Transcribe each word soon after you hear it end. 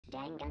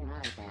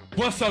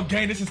What's up,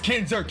 gang? This is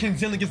KenZerk,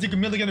 KenZerk,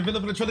 Milligan, the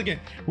villain for the Trilligan.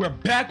 We're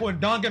back on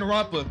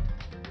Danganronpa.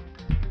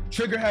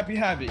 Trigger Happy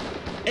Havoc.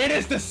 It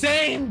is the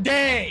same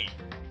day.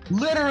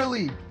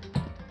 Literally.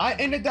 I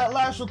ended that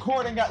last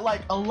recording at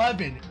like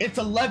 11. It's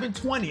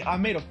 11:20. I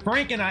made a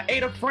Frank and I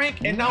ate a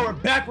Frank and now we're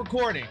back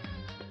recording.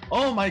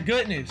 Oh my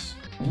goodness.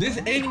 This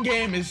ending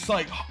game is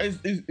like,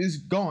 is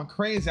going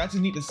crazy. I just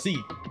need to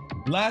see.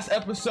 Last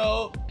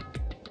episode,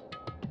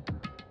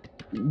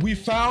 we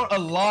found a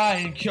lie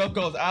in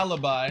Kyoko's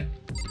alibi,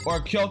 or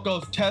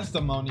Kyoko's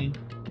testimony.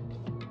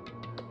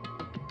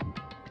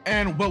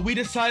 But we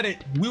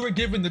decided we were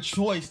given the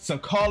choice to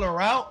call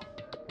her out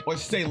or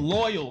stay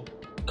loyal,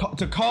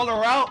 to call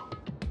her out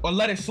or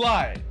let it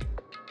slide.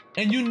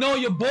 And you know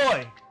your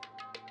boy,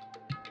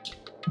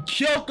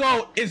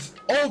 Kyoko is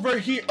over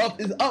here,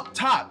 is up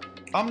top.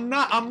 I'm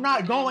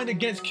not going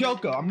against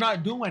Kyoko. I'm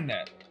not doing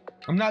that.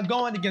 I'm not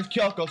going against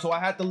Kyoko, so I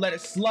had to let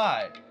it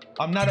slide.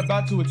 I'm not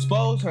about to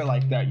expose her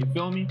like that, you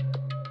feel me?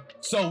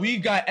 So we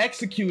got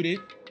executed.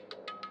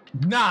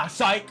 Nah,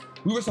 psych.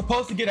 We were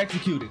supposed to get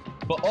executed.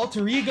 But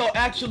Alter Ego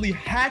actually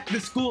hacked the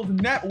school's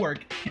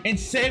network and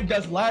saved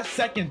us last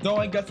second,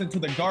 throwing us into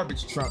the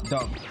garbage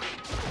dump.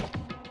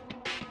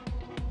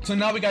 So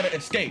now we gotta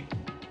escape.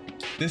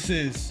 This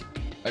is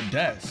a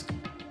desk.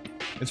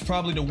 It's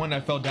probably the one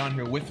that fell down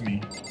here with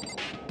me.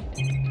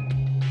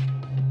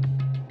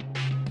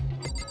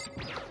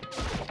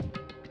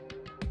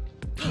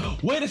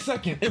 Wait a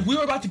second. If we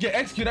were about to get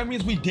executed, that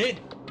means we did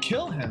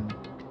kill him.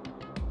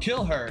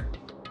 Kill her.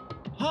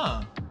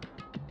 Huh.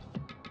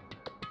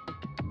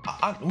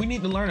 We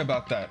need to learn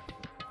about that.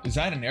 Is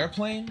that an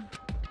airplane?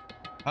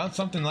 How'd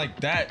something like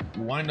that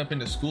wind up in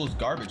the school's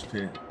garbage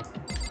pit?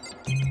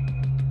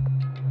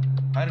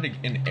 How did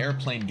an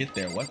airplane get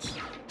there? What?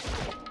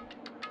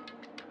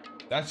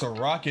 That's a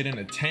rocket in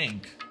a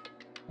tank.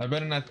 I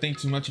better not think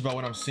too much about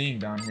what I'm seeing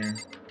down here.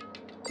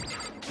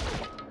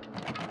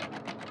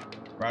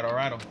 Rattle,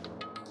 rattle.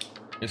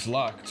 It's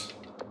locked.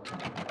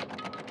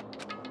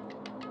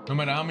 No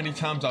matter how many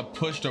times I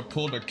pushed or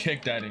pulled or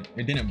kicked at it,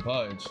 it didn't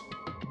budge.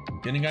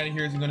 Getting out of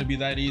here isn't going to be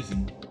that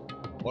easy.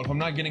 Well, if I'm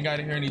not getting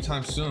out of here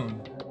anytime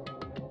soon,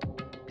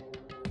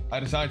 I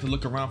decided to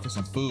look around for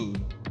some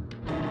food.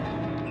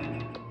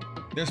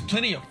 There's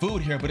plenty of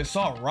food here, but it's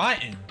all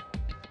rotten.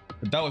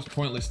 But that was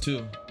pointless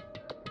too.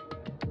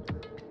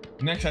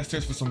 Next, I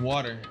searched for some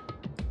water.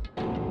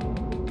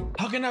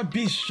 How can I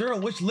be sure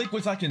which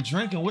liquids I can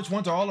drink and which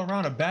ones are all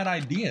around a bad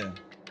idea?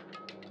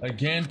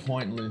 Again,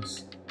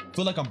 pointless.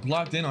 Feel like I'm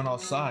blocked in on all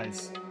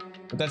sides.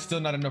 But that's still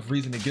not enough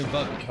reason to give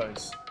up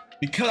because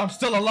I'm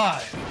still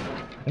alive.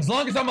 As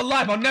long as I'm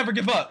alive, I'll never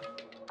give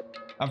up.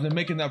 After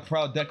making that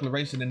proud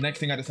declaration, the next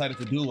thing I decided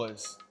to do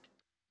was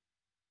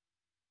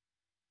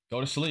go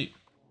to sleep.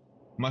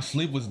 My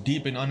sleep was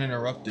deep and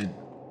uninterrupted.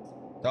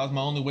 That was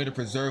my only way to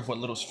preserve what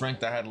little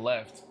strength I had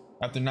left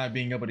after not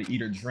being able to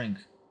eat or drink.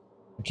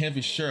 I can't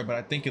be sure, but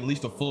I think at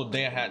least a full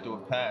day I had to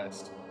have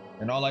passed,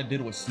 and all I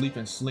did was sleep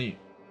and sleep.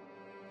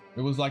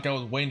 It was like I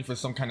was waiting for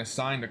some kind of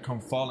sign to come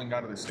falling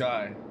out of the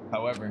sky.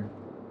 However,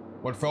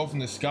 what fell from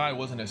the sky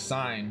wasn't a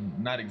sign,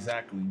 not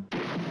exactly.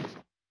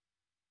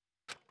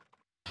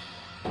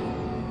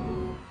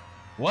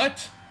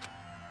 What?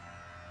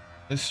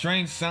 The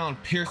strange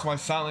sound pierced my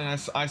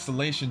silent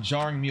isolation,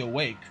 jarring me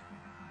awake.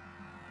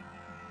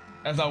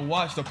 As I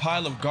watched, a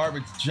pile of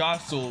garbage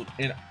jostled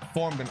and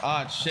formed an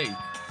odd shape.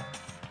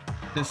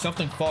 Did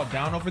something fall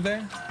down over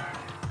there?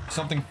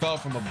 Something fell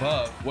from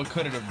above. What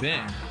could it have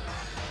been?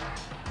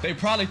 They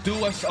probably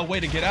threw us a way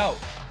to get out.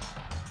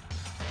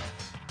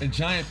 A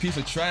giant piece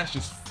of trash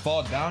just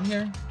fall down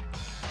here?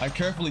 I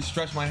carefully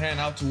stretched my hand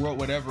out toward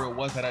whatever it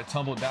was that had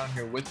tumbled down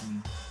here with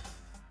me.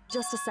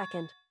 Just a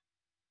second.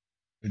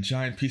 A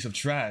giant piece of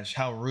trash,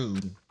 how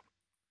rude.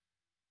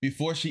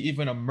 Before she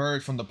even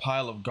emerged from the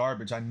pile of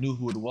garbage, I knew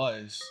who it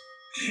was.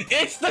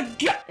 It's the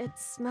guy! It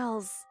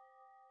smells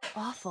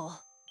awful.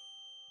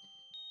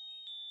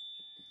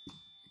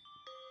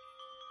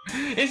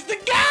 It's the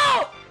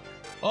gal!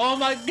 Oh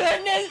my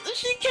goodness,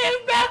 she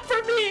came back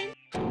for me!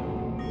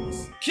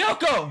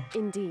 Kyoko!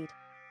 Indeed.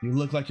 You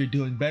look like you're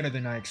doing better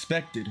than I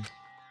expected.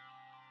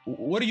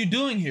 What are you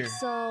doing here?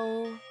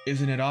 So...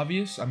 Isn't it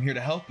obvious? I'm here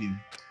to help you.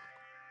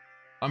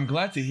 I'm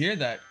glad to hear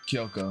that,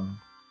 Kyoko.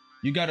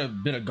 You got a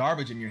bit of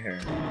garbage in your hair.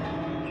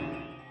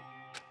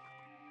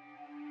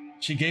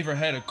 She gave her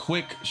head a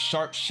quick,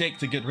 sharp shake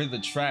to get rid of the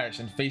trash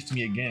and faced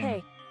me again.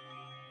 Hey.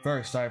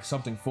 First, I have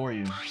something for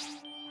you.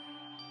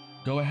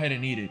 Go ahead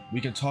and eat it. We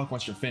can talk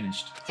once you're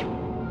finished.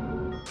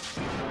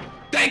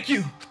 Thank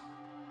you!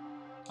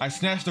 I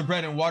snatched the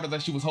bread and water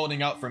that she was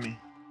holding out for me.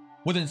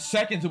 Within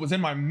seconds, it was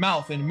in my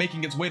mouth and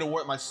making its way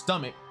toward my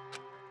stomach.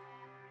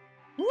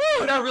 Woo!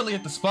 That really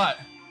hit the spot.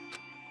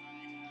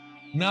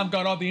 Now I've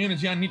got all the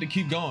energy I need to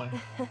keep going.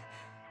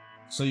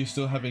 So you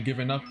still haven't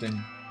given up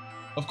then?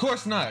 Of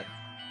course not.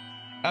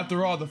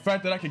 After all, the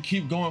fact that I can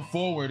keep going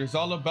forward is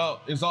all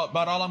about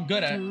all I'm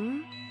good at.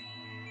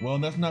 Well,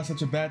 that's not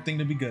such a bad thing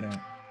to be good at.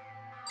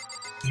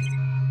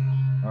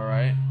 All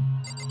right.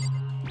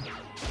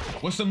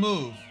 What's the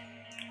move?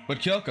 But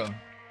Kyoko,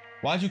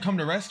 Why'd you come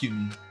to rescue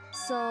me?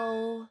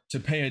 So... To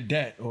pay a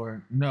debt,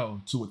 or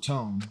no, to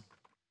atone.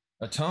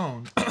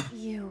 Atone?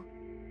 You...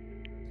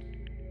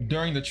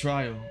 During the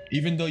trial,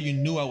 even though you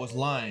knew I was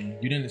lying,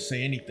 you didn't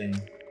say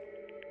anything.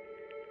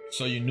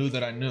 So you knew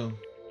that I knew.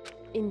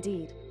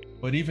 Indeed.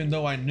 But even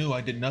though I knew,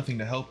 I did nothing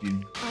to help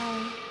you.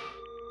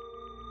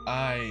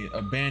 I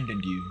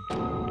abandoned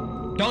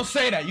you. Don't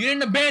say that! You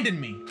didn't abandon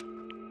me!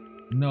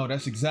 No,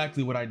 that's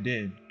exactly what I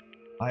did.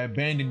 I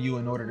abandoned you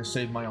in order to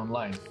save my own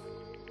life.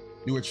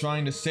 You were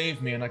trying to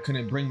save me and I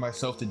couldn't bring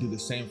myself to do the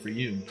same for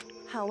you.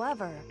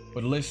 However...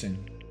 But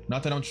listen,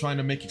 not that I'm trying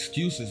to make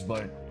excuses,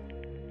 but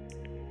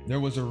there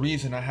was a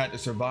reason I had to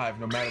survive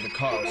no matter the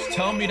cost.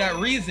 Tell me that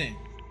reason!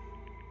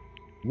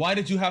 Why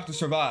did you have to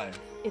survive?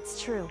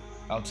 It's true.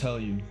 I'll tell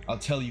you. I'll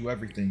tell you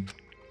everything.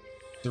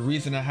 The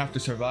reason I have to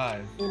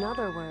survive, in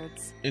other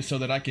words, is so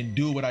that I can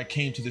do what I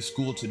came to this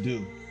school to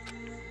do.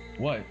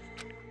 What?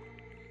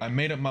 I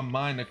made up my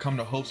mind to come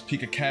to Hope's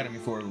Peak Academy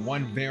for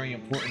one very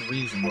important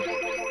reason.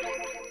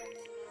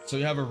 So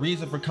you have a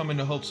reason for coming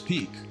to Hope's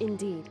Peak?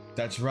 Indeed.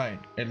 That's right.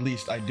 At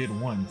least I did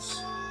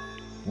once.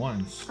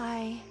 Once.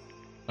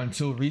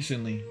 Until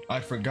recently,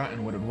 I'd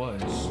forgotten what it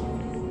was.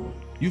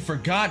 You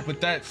forgot,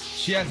 but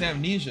she has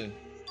amnesia.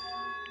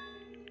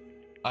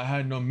 I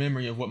had no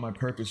memory of what my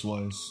purpose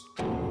was.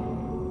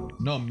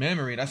 No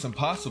memory? That's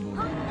impossible.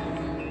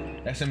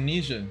 That's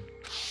amnesia.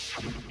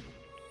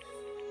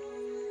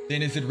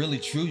 Then is it really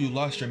true you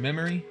lost your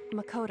memory?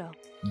 Makoto.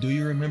 Do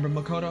you remember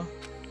Makoto?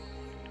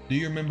 Do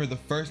you remember the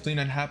first thing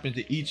that happened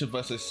to each of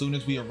us as soon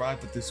as we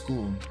arrived at this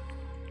school?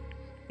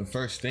 The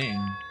first thing?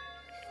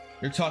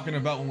 You're talking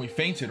about when we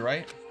fainted,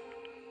 right?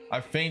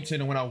 I fainted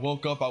and when I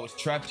woke up I was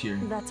trapped here.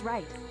 That's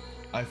right.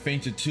 I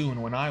fainted too,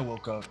 and when I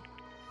woke up,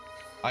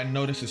 I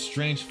noticed a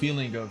strange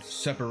feeling of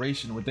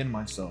separation within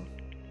myself.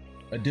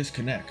 A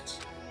disconnect.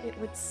 It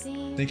would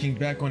seem... Thinking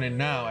back on it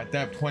now, at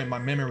that point my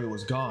memory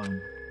was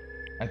gone.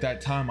 At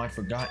that time I'd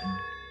forgotten.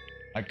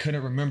 I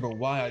couldn't remember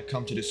why I'd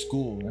come to this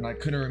school, and I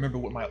couldn't remember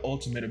what my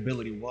ultimate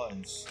ability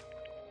was.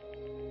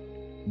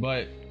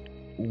 But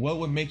what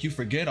would make you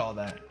forget all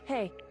that?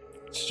 Hey.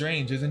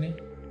 Strange, isn't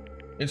it?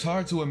 It's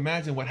hard to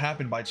imagine what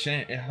happened by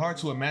chance. It's hard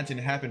to imagine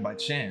it happened by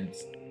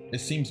chance. It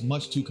seems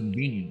much too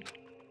convenient.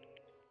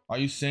 Are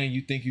you saying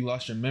you think you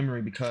lost your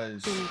memory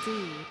because...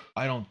 Indeed.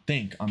 I don't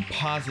think. I'm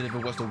positive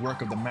it was the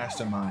work of the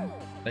mastermind.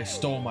 They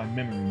stole my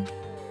memory.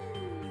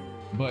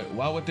 But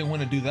why would they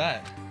want to do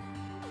that?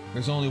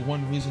 There's only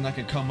one reason I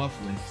can come up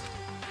with.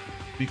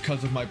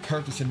 Because of my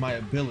purpose and my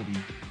ability.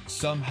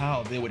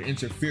 Somehow they would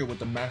interfere with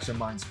the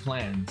mastermind's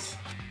plans.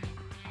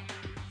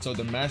 So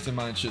the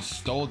mastermind just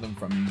stole them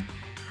from me.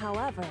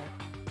 However...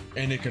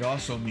 And it could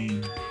also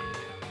mean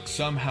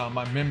somehow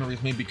my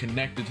memories may be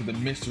connected to the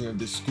mystery of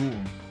this school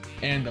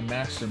and the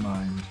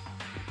mastermind,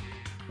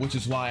 which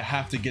is why I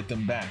have to get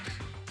them back.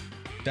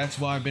 That's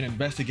why I've been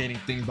investigating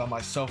things by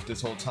myself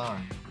this whole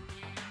time.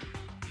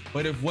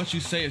 But if what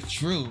you say is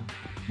true,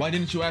 why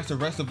didn't you ask the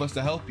rest of us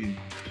to help you?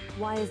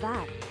 Why is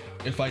that?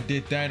 If I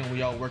did that and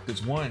we all worked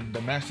as one,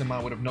 the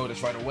mastermind would have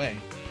noticed right away.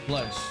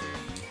 Plus,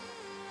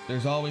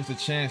 there's always the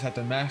chance that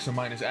the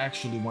mastermind is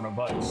actually one of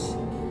us.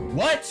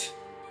 What?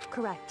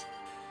 Correct.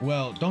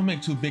 Well, don't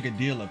make too big a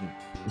deal of it.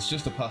 It's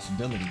just a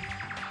possibility.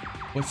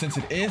 But since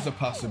it is a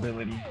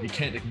possibility, you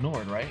can't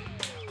ignore it, right?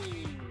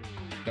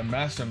 The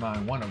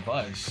mastermind, one of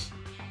us.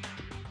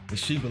 If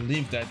she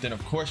believed that, then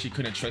of course she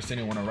couldn't trust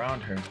anyone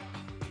around her.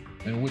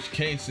 In which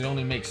case, it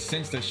only makes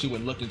sense that she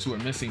would look into her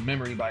missing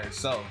memory by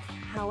herself.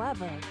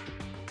 However...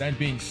 That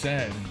being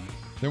said,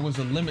 there was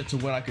a limit to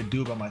what I could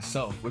do by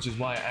myself, which is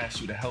why I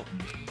asked you to help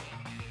me.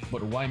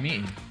 But why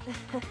me?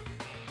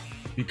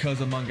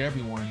 Because among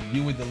everyone,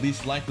 you were the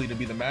least likely to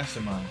be the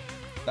mastermind.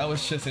 That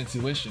was just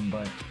intuition,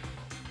 but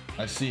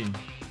I see.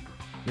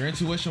 Your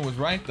intuition was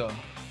right though.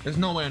 There's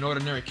no way an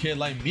ordinary kid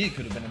like me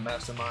could have been a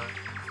mastermind.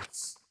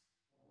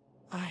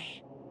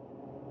 I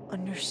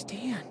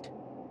understand.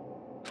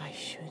 I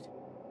should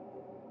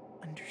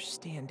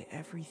understand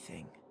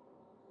everything.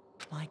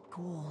 My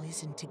goal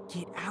isn't to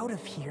get out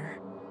of here.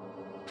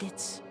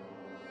 It's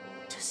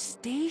to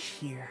stay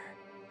here.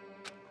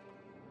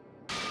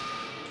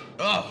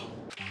 Ugh.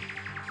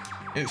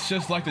 It's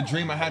just like the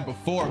dream I had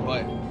before,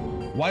 but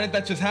why did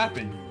that just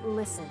happen?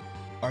 Listen.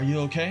 Are you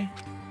okay?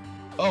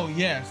 Oh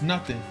yeah, it's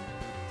nothing.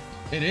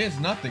 It is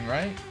nothing,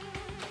 right?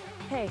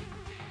 Hey.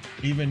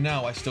 Even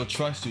now, I still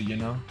trust you, you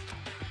know?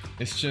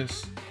 It's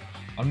just,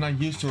 I'm not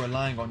used to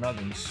relying on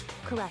others.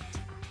 Correct.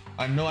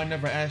 I know I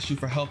never asked you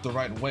for help the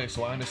right way,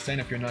 so I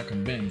understand if you're not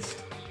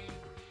convinced.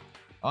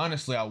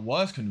 Honestly, I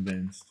was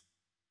convinced.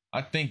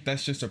 I think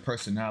that's just her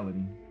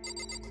personality.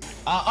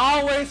 I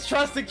always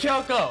trusted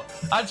Kyoko.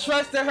 I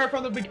trusted her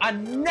from the beginning. I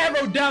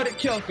never doubted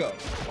Kyoko.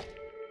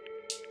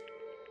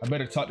 I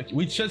better talk to...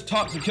 We just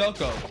talked to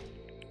Kyoko.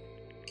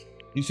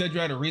 You said you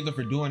had a reason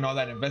for doing all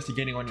that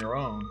investigating on your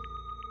own.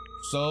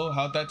 So,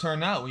 how'd that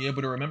turn out? Were you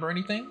able to remember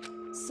anything?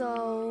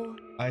 So...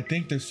 I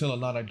think there's still a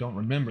lot I don't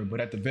remember, but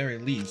at the very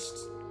least,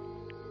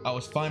 I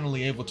was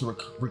finally able to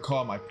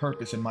recall my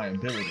purpose and my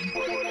ability.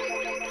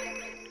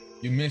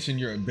 You mentioned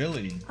your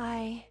ability.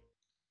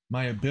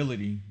 My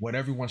ability, what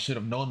everyone should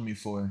have known me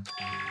for.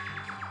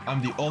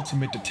 I'm the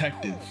ultimate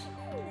detective.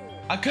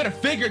 I could have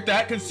figured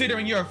that,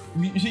 considering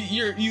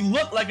you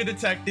look like a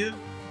detective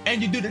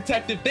and you do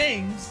detective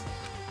things.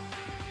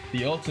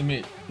 The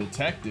ultimate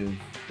detective.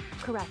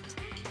 Correct.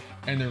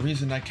 And the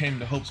reason I came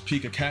to Hope's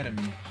Peak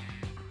Academy,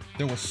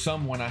 there was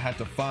someone I had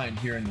to find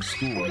here in the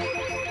school.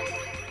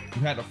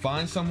 You had to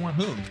find someone?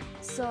 Who?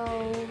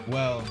 So...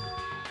 Well,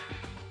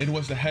 it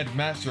was the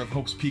headmaster of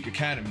Hope's Peak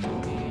Academy.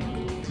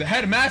 The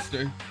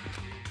headmaster?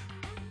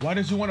 Why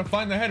did you want to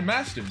find the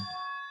headmaster?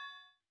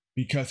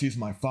 Because he's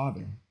my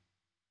father.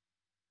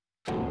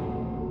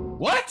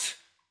 What?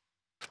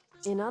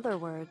 In other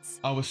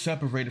words... I was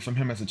separated from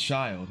him as a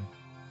child.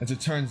 As it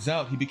turns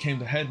out, he became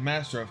the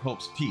headmaster of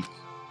Hope's Peak.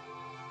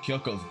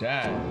 Kyoko's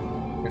dad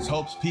is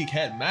Hope's Peak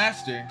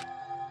headmaster?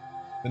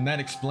 Then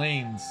that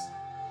explains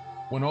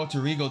when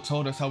Alter Ego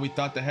told us how we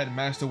thought the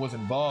headmaster was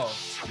involved.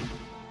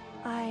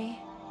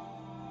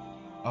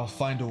 I'll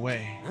find a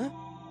way. Huh?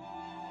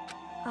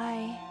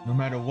 No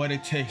matter what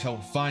it takes, I will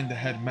find the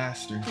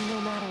headmaster.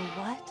 No matter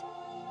what?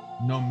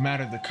 No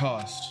matter the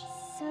cost.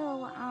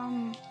 So,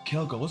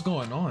 Kyoko, what's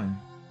going on?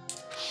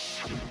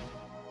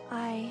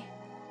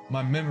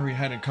 My memory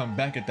hadn't come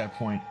back at that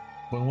point,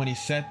 but when he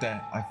said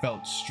that, I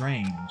felt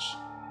strange.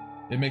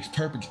 It makes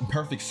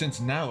perfect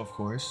sense now, of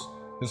course,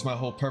 since my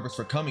whole purpose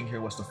for coming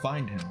here was to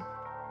find him.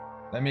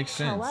 That makes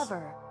sense.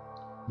 However...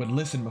 But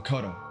listen,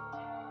 Makoto,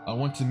 I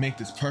want to make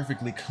this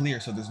perfectly clear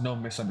so there's no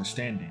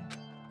misunderstanding.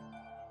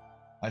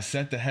 I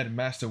said the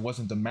headmaster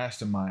wasn't the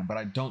mastermind, but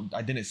I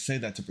didn't say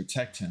that to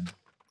protect him.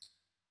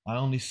 I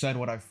only said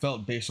what I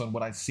felt based on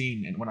what I'd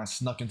seen and when I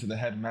snuck into the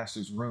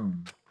headmaster's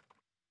room.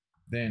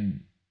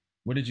 Then,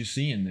 what did you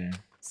see in there?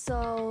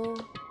 So...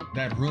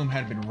 That room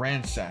had been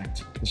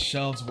ransacked. The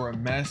shelves were a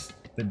mess,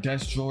 the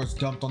desk drawers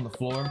dumped on the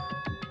floor.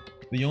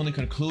 The only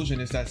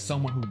conclusion is that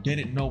someone who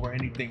didn't know where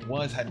anything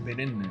was had been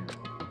in there.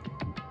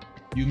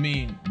 You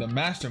mean the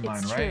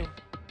mastermind, It's right? true.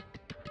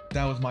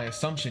 That was my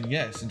assumption,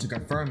 yes, and to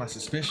confirm my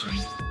suspicion,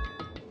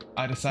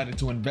 I decided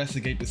to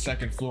investigate the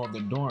second floor of the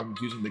dorms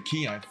using the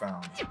key I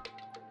found.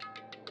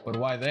 But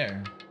why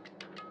there?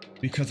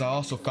 Because I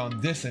also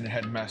found this in the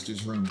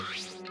headmaster's room.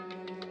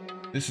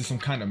 This is some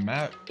kind of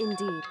map.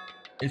 Indeed.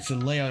 It's a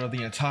layout of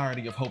the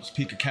entirety of Hope's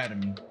Peak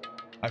Academy.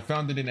 I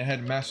found it in the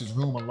headmaster's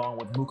room along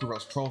with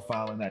Mukuro's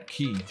profile and that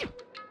key.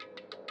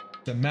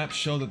 The map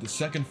showed that the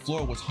second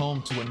floor was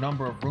home to a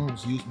number of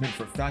rooms meant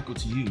for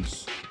faculty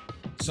use.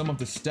 Some of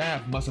the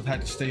staff must have had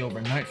to stay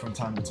overnight from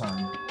time to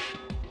time.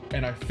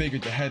 And I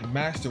figured the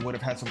headmaster would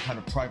have had some kind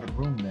of private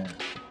room there.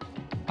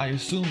 I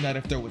assumed that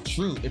if that were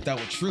true,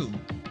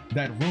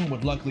 that room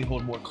would luckily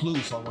hold more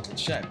clues, so I went to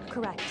check.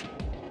 Correct.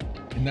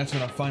 And that's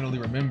when I finally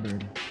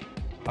remembered.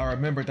 I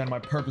remembered that my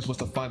purpose was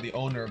to find the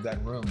owner of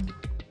that room.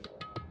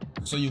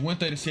 So you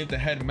went there to see if the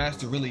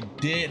headmaster really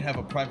did have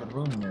a private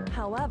room there.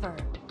 However...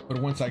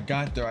 But once I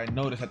got there, I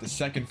noticed that the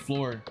second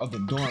floor of the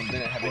dorm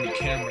didn't have any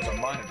cameras or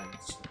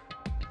monitors.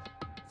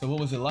 So what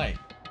was it like?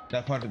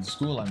 That part of the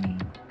school, I mean.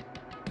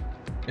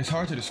 It's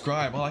hard to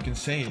describe. All I can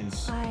say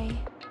is...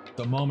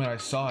 The moment I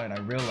saw it, I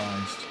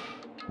realized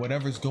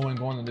whatever's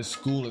going on in this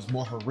school is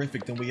more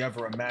horrific than we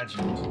ever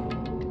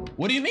imagined.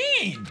 What do you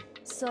mean?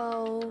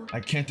 So...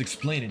 I can't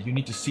explain it. You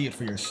need to see it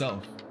for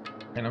yourself.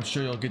 And I'm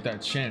sure you'll get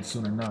that chance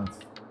soon enough.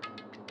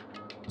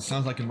 It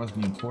sounds like it must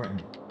be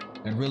important.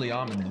 And really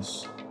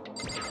ominous.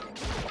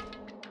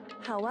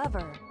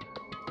 However...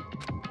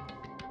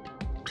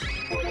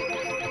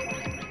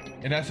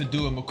 It has to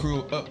do with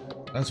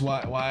Makuro. That's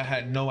why I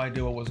had no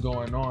idea what was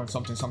going on.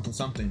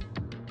 Something.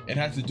 It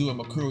has to do with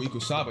Makuro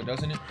Ikusaba,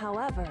 doesn't it?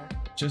 However...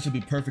 Just to be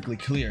perfectly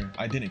clear,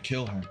 I didn't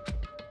kill her.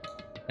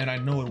 And I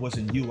know it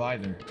wasn't you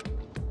either.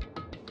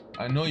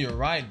 I know you're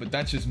right, but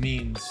that just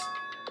means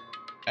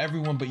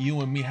everyone but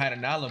you and me had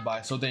an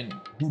alibi, so then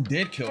who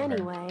did kill her?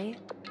 Anyway...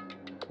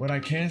 What I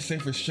can say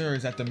for sure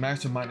is that the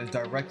mastermind is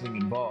directly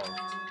involved.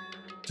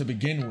 To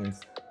begin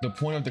with, the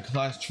point of the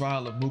class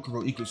trial of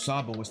Mukuro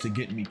Ikusaba was to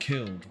get me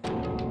killed.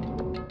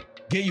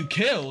 Get you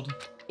killed?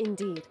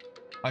 Indeed.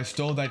 I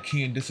stole that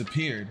key and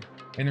disappeared,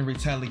 and in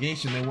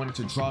retaliation they wanted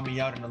to draw me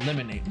out and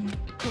eliminate me.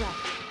 Correct.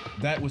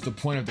 That was the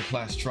point of the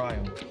class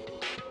trial.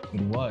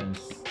 It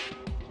was.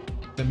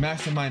 The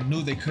mastermind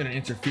knew they couldn't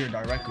interfere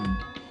directly.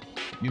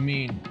 You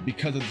mean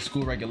because of the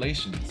school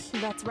regulations?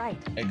 That's right.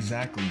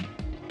 Exactly.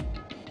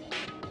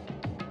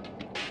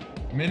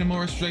 Minimal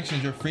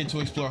restrictions, you're free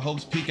to explore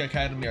Hope's Peak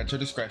Academy at your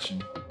discretion.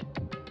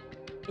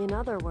 In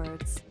other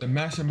words... The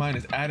mastermind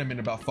is adamant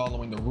about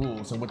following the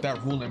rules, and with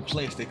that rule in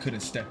place, they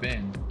couldn't step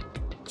in.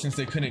 Since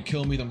they couldn't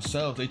kill me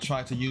themselves, they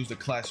tried to use the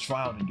class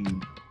trial to do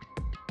it.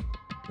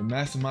 The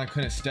mastermind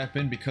couldn't step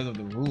in because of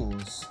the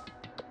rules.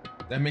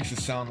 That makes it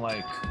sound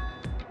like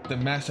the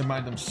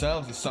mastermind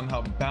themselves is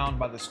somehow bound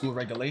by the school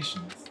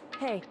regulations.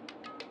 Hey.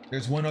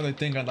 There's one other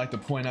thing I'd like to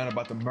point out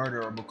about the murder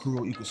of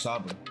Makuro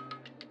Ikusaba.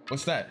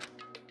 What's that?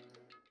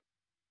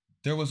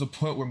 There was a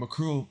point where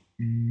Makuro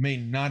may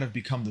not have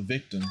become the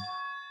victim.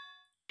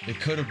 It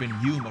could have been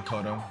you,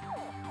 Makoto.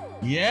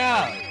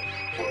 Yeah!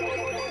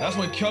 That's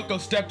when Kyoko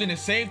stepped in and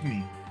saved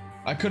me.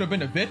 I could have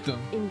been a victim.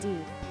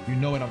 Indeed. You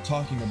know what I'm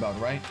talking about,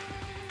 right?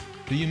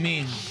 Do you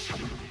mean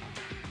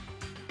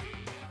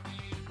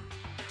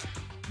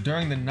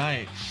during the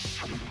night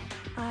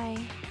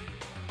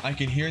I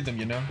can hear them,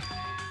 you know?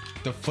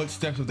 The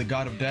footsteps of the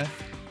god of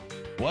death?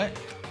 What?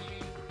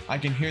 I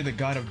can hear the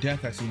god of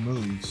death as he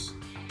moves.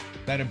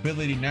 That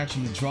ability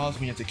naturally draws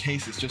me into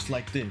cases just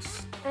like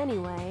this.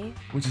 Anyway.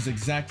 Which is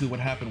exactly what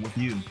happened with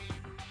you.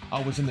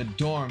 I was in the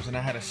dorms and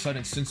I had a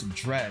sudden sense of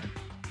dread.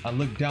 I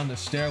looked down the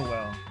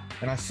stairwell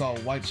and I saw a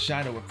white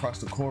shadow across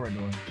the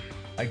corridor.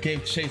 I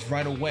gave chase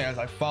right away. As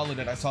I followed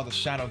it, I saw the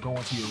shadow go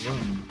into your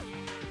room.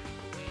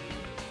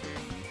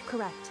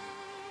 Correct.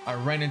 I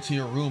ran into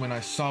your room and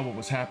I saw what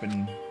was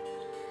happening.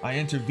 I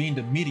intervened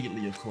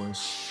immediately, of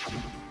course.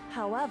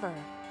 However,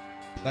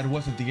 that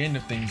wasn't the end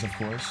of things, of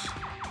course.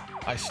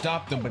 I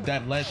stopped them, but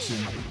that led to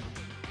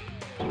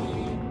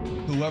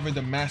whoever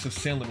the mass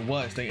assailant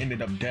was, they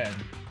ended up dead.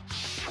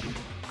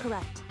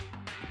 Correct.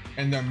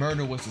 And their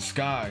murder was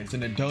disguised,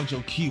 and the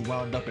dojo key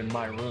wound up in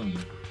my room.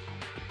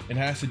 It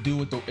has to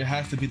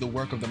be the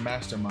work of the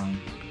mastermind,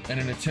 and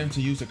an attempt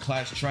to use a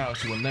class trial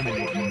to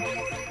eliminate me.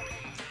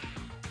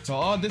 So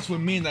all this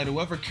would mean that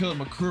whoever killed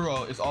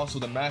Makuro is also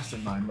the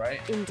mastermind,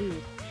 right?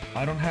 Indeed.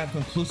 I don't have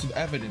conclusive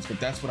evidence, but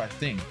that's what I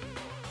think.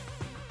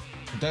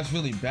 But that's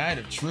really bad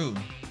if true.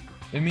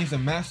 It means the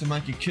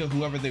mastermind can kill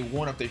whoever they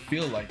want if they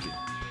feel like it.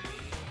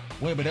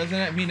 Wait, but doesn't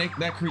that mean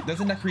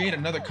doesn't that create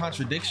another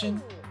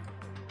contradiction?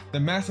 The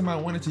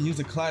mastermind wanted to use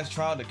a class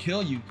trial to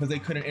kill you because they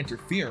couldn't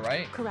interfere,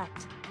 right?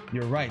 Correct.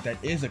 You're right, that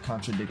is a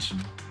contradiction.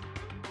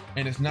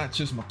 And it's not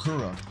just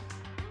Makuro.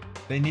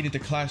 They needed the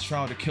class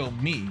trial to kill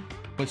me,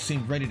 but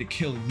seemed ready to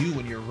kill you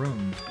in your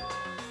room.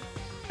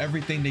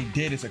 Everything they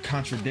did is a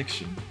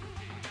contradiction.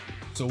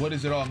 So what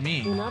does it all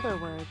mean? In other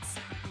words,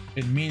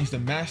 it means the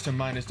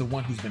mastermind is the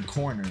one who's been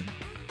cornered.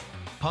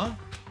 Huh?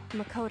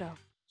 Makoto.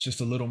 Just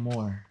a little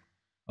more.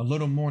 A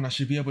little more and I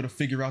should be able to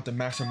figure out the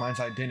mastermind's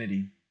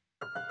identity.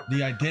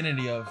 The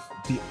identity of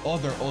the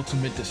other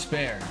ultimate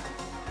despair.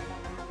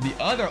 The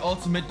other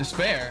ultimate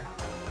despair?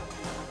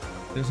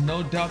 There's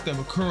no doubt that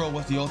Makuro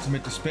was the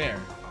ultimate despair,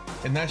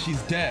 and that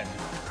she's dead.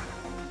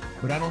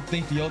 But I don't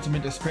think the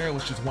ultimate despair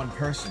was just one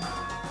person.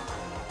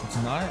 It's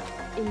not?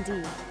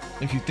 Indeed.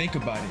 If you think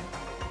about it,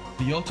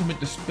 the ultimate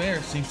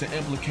despair seems to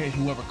implicate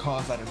whoever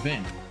caused that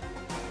event.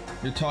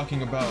 You're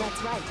talking about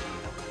That's right.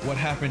 What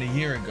happened a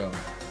year ago.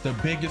 The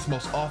biggest,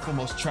 most awful,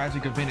 most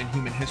tragic event in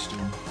human history.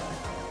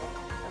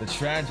 The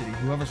tragedy,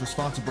 whoever's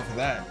responsible for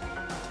that.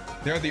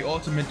 They're the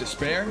ultimate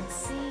despair? It would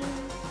seem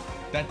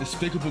That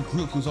despicable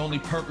group whose only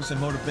purpose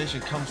and motivation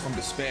comes from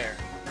despair.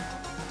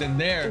 Then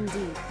they're,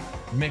 indeed.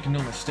 make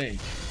no mistake,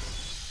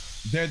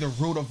 they're the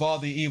root of all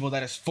the evil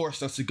that has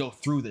forced us to go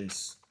through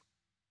this.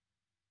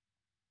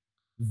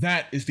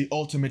 That is the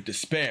ultimate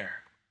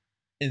despair.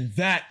 And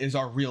that is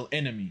our real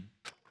enemy.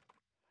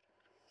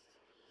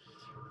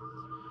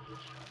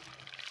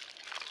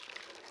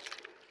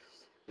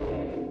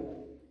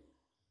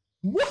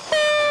 Woohoo!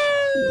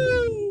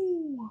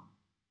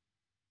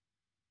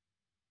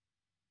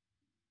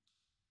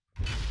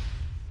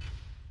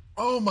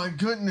 Oh my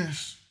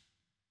goodness.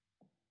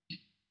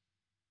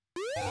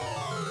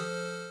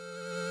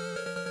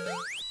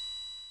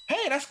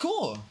 Hey, that's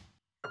cool.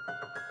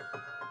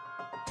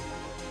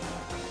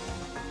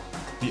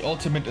 The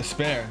ultimate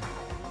despair.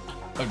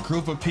 A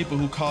group of people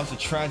who caused a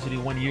tragedy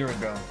 1 year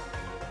ago.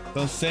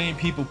 Those same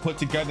people put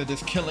together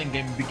this killing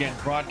game and began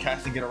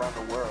broadcasting it around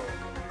the world.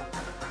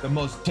 The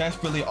most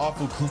desperately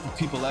awful group of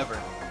people ever.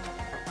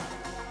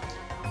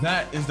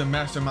 That is the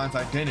mastermind's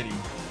identity.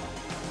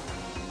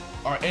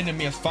 Our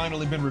enemy has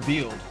finally been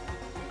revealed.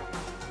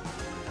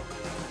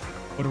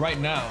 But right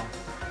now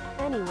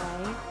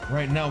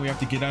we have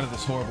to get out of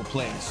this horrible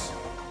place.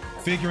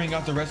 Figuring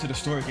out the rest of the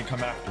story can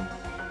come after.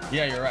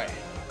 Yeah, you're right.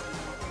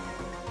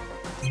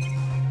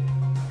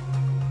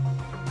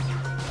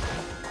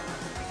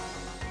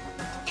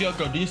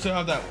 Kyoko, do you still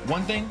have that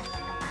one thing?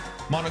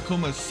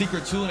 Monokuma's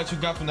secret tool that you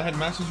got from the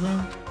headmaster's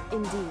room?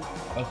 Indeed.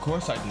 Of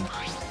course I do.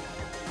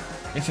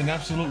 It's an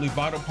absolutely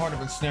vital part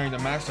of ensnaring the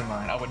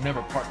mastermind. I would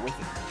never part with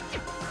it.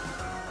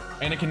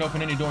 And it can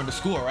open any door in the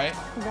school, right?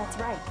 That's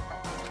right.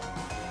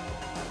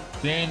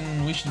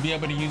 Then we should be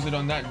able to use it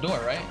on that door,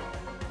 right?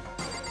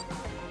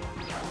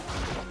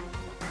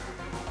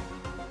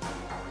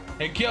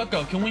 Hey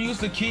Kyoko, can we use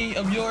the key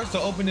of yours to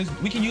open this?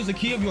 We can use the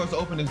key of yours to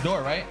open this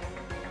door, right?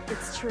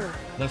 It's true.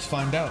 Let's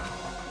find out.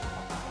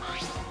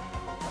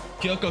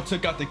 Kyoko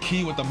took out the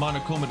key with the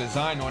Monokuma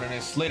design on it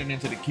and slid it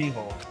into the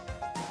keyhole.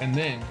 And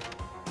then...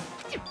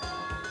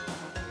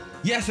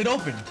 Yes, it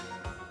opened!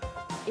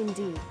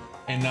 Indeed.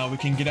 And now we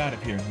can get out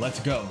of here. Let's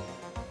go.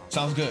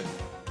 Sounds good.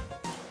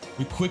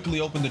 We quickly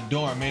opened the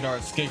door and made our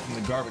escape from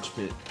the garbage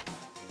pit.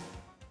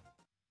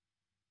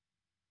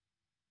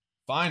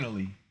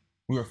 Finally,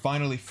 we were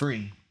finally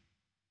free.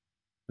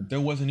 But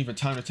there wasn't even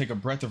time to take a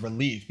breath of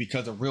relief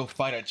because a real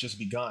fight had just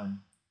begun.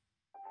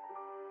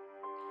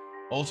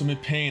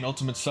 Ultimate pain,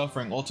 ultimate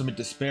suffering, ultimate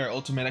despair,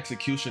 ultimate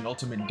execution,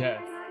 ultimate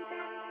death.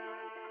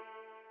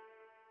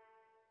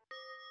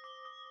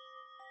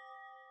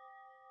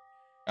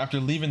 After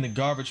leaving the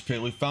garbage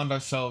pit, we found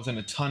ourselves in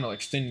a tunnel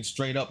extending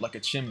straight up like a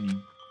chimney.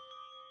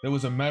 There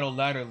was a metal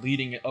ladder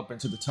leading it up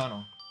into the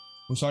tunnel.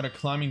 We started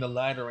climbing the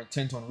ladder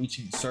intent on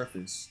reaching the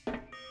surface.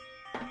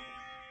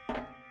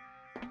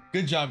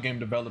 Good job, game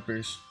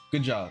developers.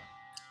 Good job.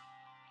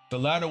 The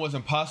ladder was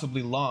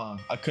impossibly long.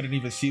 I couldn't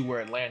even see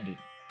where it landed.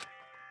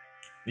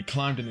 We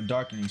climbed in the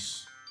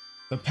darkness.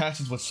 The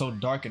passage was so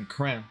dark and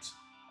cramped,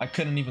 I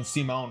couldn't even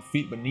see my own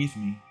feet beneath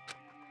me.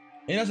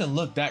 It doesn't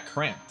look that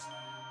cramped.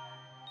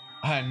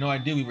 I had no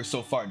idea we were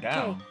so far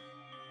down. Hey.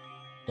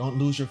 Don't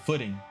lose your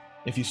footing.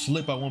 If you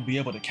slip, I won't be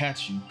able to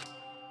catch you.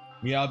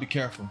 Yeah, I'll be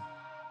careful.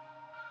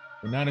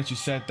 But now that you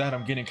said that,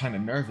 I'm getting kind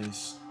of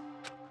nervous.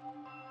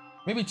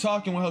 Maybe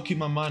talking will help keep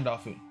my mind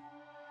off it.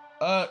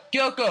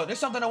 Kyoko, there's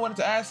something I wanted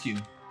to ask you.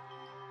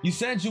 You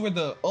said you were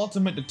the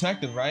ultimate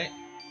detective, right?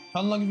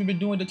 How long have you been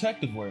doing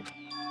detective work?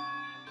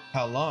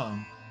 How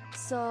long?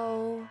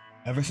 So...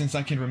 Ever since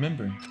I can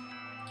remember.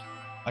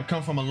 I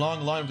come from a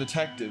long line of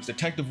detectives.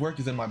 Detective work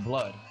is in my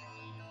blood.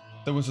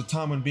 There was a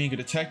time when being a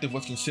detective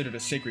was considered a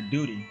sacred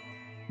duty.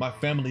 My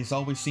family's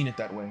always seen it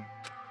that way.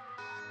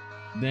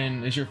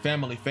 Then, is your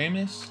family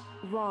famous?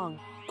 Wrong.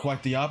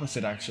 Quite the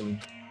opposite, actually.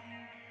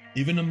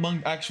 Even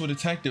among actual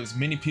detectives,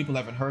 many people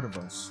haven't heard of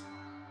us.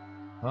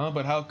 Huh,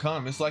 but how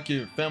come? It's like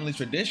your family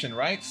tradition,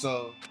 right?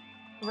 So...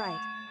 Right.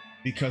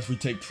 Because we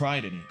take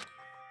pride in it.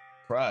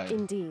 Pride.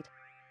 Indeed.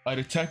 A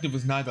detective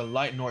is neither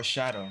light nor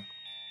shadow.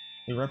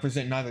 We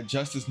represent neither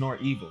justice nor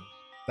evil.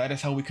 That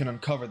is how we can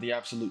uncover the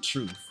absolute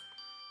truth.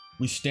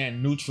 We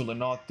stand neutral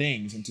in all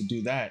things, and to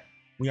do that,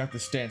 we have to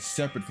stand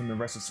separate from the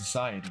rest of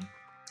society.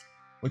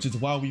 Which is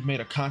why we've made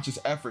a conscious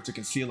effort to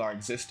conceal our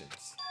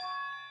existence.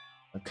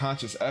 A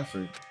conscious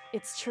effort.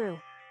 It's true.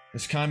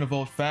 It's kind of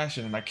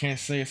old-fashioned, and I can't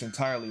say it's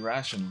entirely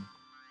rational.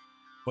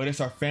 But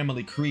it's our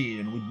family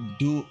creed, and we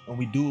do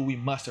what we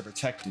must to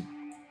protect it.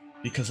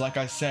 Because like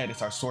I said,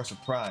 it's our source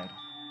of pride.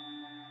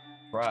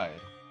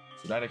 Pride.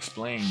 So that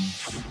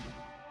explains.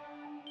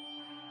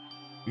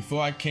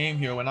 Before I came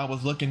here, when I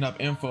was looking up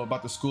info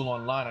about the school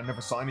online, I never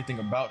saw anything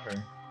about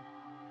her.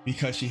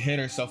 Because she hid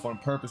herself on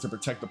purpose to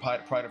protect the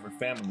pride of her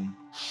family.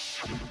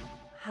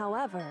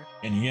 However...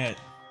 And yet,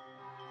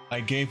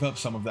 I gave up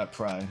some of that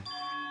pride.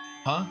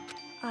 Huh?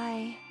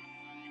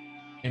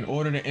 In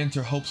order to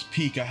enter Hope's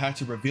Peak, I had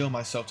to reveal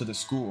myself to the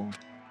school.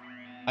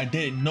 I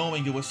did it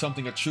knowing it was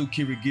something a true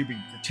Kirigiri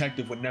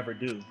detective would never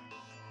do.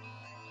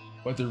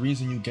 But the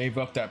reason you gave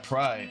up that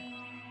pride,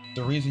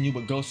 the reason you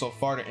would go so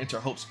far to enter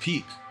Hope's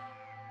Peak,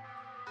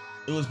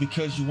 it was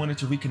because you wanted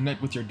to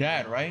reconnect with your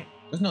dad, right?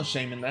 There's no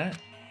shame in that.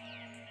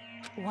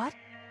 What?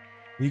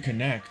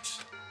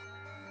 Reconnect.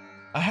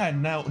 I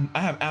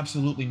have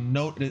absolutely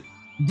no...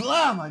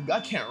 Blah!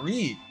 I can't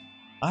read.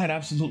 I had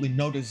absolutely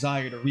no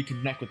desire to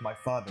reconnect with my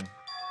father.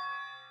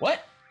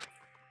 What?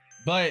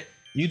 But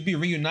you'd be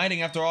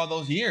reuniting after all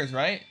those years,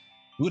 right?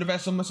 We would have had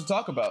so much to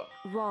talk about.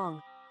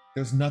 Wrong.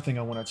 There's nothing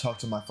I want to talk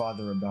to my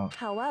father about.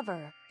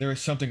 However... There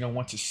is something I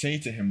want to say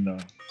to him,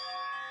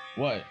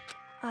 though. What?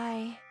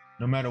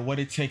 No matter what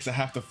it takes, I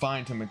have to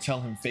find him and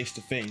tell him face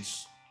to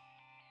face.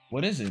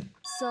 What is it?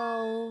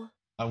 So...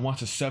 I want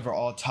to sever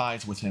all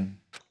ties with him.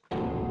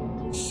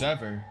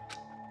 Sever?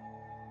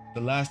 The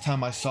last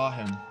time I saw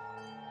him,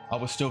 I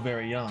was still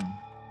very young,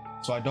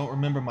 so I don't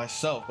remember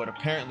myself, but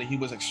apparently he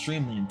was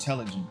extremely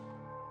intelligent.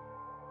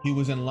 He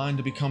was in line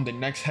to become the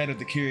next head of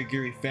the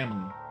Kirigiri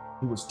family.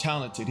 He was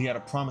talented, he had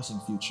a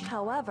promising future.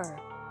 However...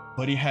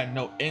 But he had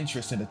no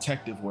interest in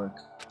detective work.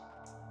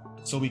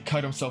 So he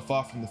cut himself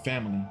off from the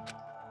family.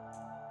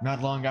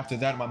 Not long after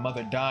that, my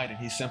mother died and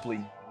he simply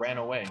ran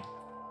away.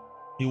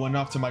 He went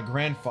off to my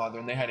grandfather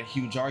and they had a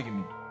huge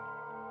argument.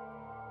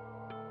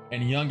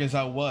 And young as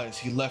I was,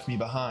 he left me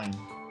behind.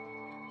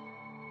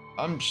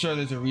 I'm sure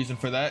there's a reason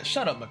for that.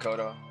 Shut up,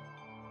 Makoto.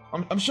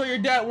 I'm sure your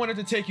dad wanted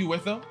to take you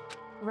with him.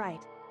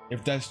 Right.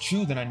 If that's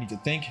true, then I need to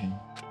thank him.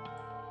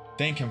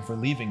 Thank him for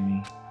leaving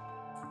me.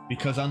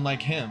 Because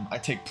unlike him, I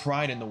take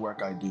pride in the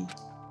work I do.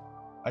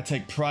 I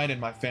take pride in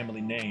my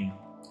family name.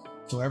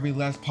 So every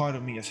last part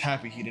of me is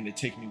happy he didn't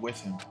take me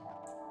with him.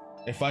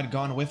 If I'd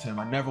gone with him,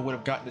 I never would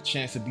have gotten the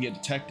chance to be a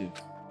detective.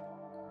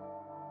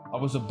 I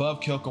was above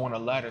Kyoko on a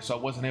ladder, so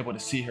I wasn't able to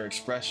see her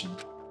expression.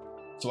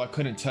 So I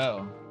couldn't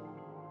tell.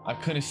 I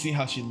couldn't see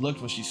how she looked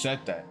when she said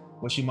that,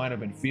 what she might have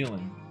been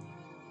feeling.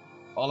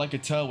 All I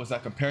could tell was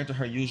that compared to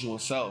her usual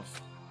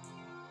self,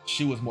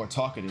 she was more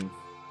talkative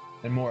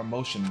and more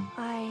emotional.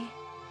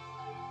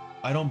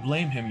 I don't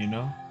blame him, you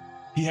know?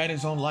 He had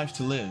his own life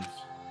to live.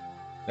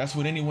 That's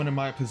what anyone in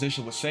my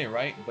position would say,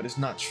 right? But it's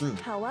not true.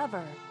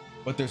 However...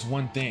 But there's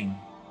one thing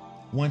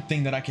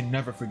that I can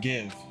never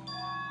forgive.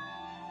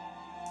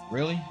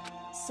 Really?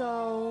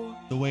 So...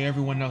 The way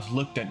everyone else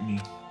looked at me.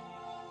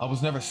 I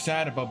was never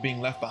sad about being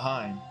left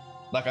behind.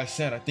 Like I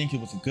said, I think it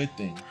was a good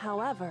thing.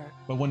 However...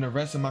 But when the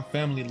rest of my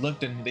family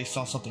looked at me, they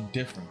saw something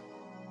different.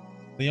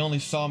 They only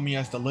saw me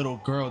as the little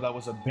girl that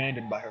was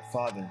abandoned by her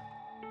father.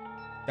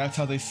 That's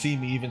how they see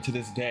me even to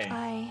this day.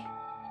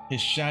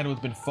 His shadow has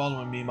been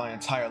following me my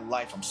entire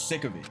life. I'm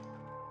sick of it.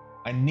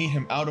 I need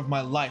him out of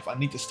my life. I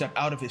need to step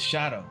out of his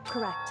shadow.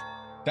 Correct.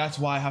 That's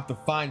why I have to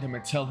find him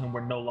and tell him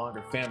we're no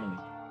longer family,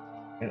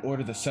 in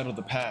order to settle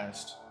the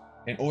past,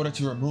 in order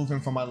to remove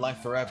him from my life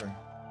forever.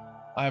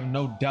 I have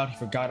no doubt he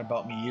forgot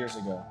about me years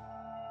ago.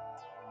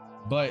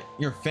 But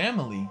your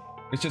family,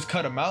 it's just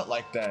cut him out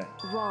like that.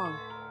 Wrong.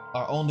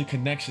 Our only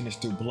connection is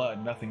through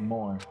blood, nothing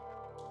more.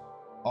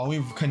 Are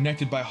we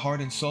connected by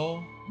heart and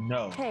soul?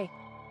 No. Hey.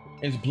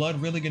 Is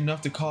blood really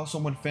enough to call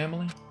someone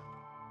family?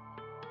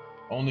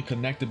 Only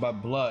connected by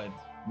blood,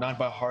 not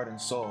by heart and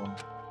soul.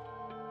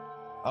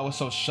 I was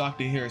so shocked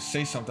to hear her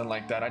say something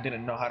like that, I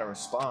didn't know how to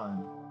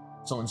respond.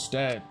 So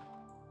instead,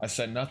 I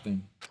said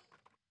nothing.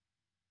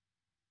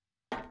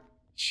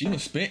 She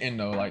was spitting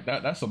though, like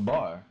that's a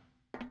bar.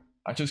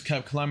 I just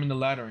kept climbing the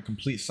ladder in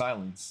complete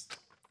silence.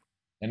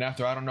 And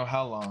after I don't know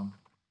how long,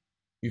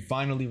 we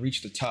finally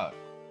reached the top.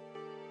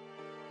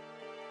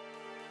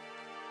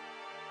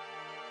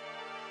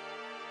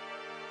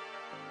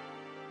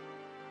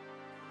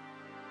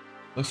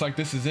 Looks like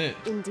this is it.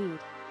 Indeed.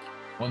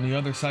 On the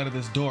other side of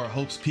this door,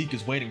 Hope's Peak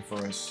is waiting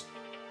for us.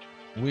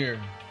 We're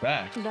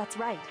back. That's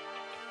right.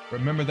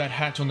 Remember that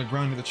hatch on the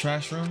ground in the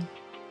trash room?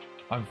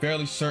 I'm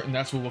fairly certain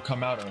that's what we'll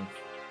come out of.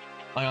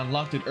 I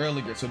unlocked it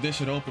earlier, so this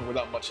should open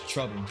without much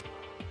trouble.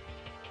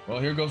 Well,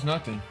 here goes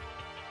nothing.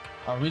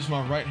 I reached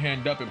my right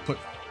hand up and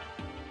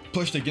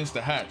pushed against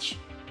the hatch.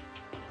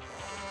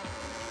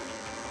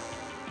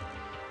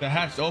 The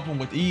hatch opened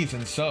with ease,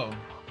 and so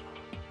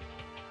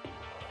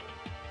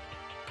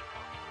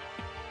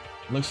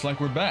looks like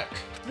we're back.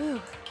 Ooh.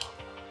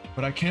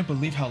 But I can't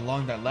believe how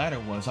long that ladder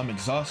was. I'm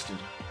exhausted.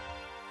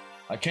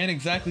 I can't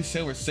exactly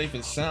say we're safe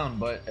and sound,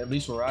 but at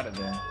least we're out of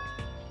there.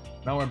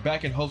 Now we're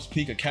back in Hope's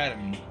Peak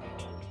Academy.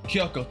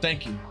 Kyoko,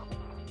 thank you.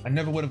 I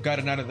never would have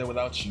gotten out of there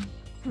without you.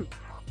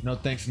 No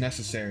thanks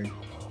necessary.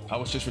 I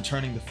was just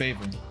returning the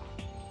favor.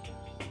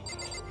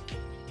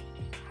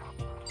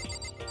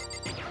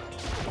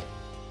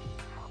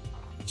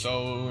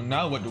 So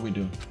now what do we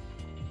do?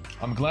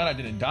 I'm glad I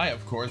didn't die,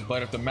 of course,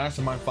 but if the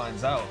mastermind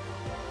finds out,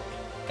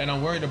 and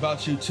I'm worried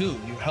about you too.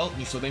 You helped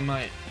me, so they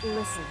might...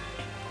 Listen.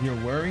 You're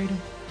worried?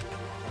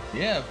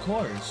 Yeah, of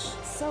course.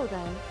 So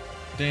then...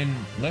 Then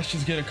let's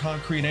just get a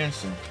concrete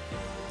answer.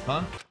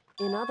 Huh?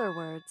 In other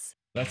words...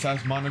 Let's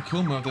ask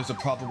Monokuma if there's a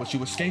problem with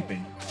you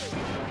escaping.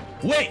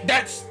 Wait,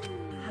 that's...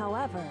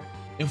 However...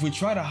 If we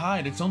try to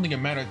hide, it's only a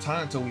matter of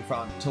time until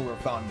we're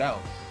found out.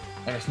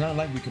 And it's not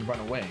like we can run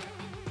away.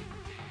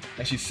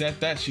 As she said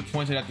that, she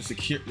pointed at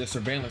the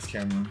surveillance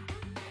camera.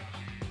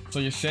 So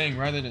you're saying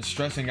rather than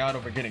stressing out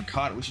over getting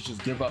caught, we should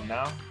just give up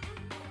now?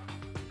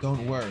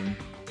 Don't worry.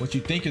 What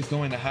you think is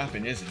going to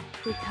happen isn't.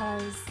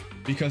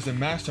 Because the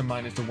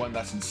mastermind is the one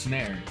that's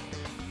ensnared.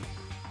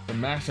 The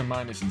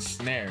mastermind is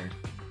ensnared.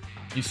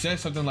 You said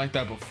something like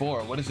that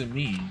before. What does it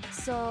mean?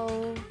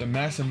 So... The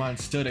mastermind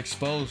stood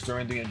exposed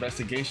during the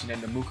investigation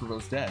into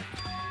Mukuro's death.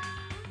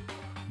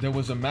 There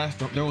was a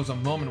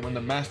moment when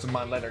the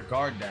mastermind let her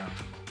guard down.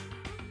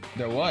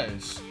 There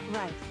was.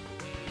 Right.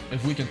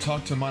 If we can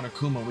talk to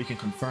Monokuma, we can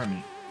confirm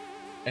it.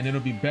 And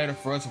it'll be better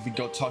for us if we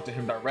go talk to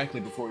him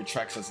directly before he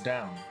tracks us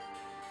down.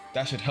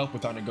 That should help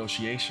with our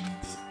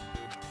negotiations.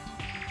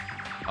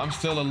 I'm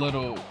still a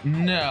little,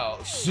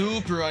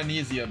 super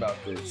uneasy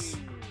about this.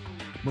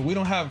 But we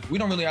don't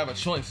really have a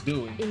choice,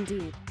 do we?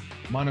 Indeed.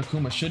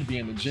 Monokuma should be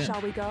in the gym.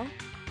 Shall we go?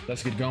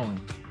 Let's get going.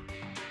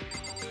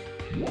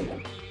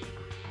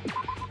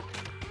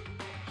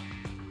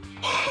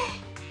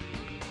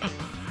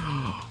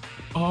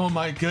 Oh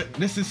my god,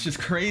 this is just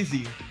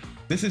crazy.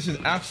 This is just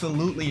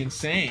absolutely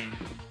insane.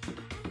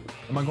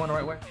 Am I going the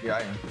right way? Yeah,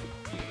 I am.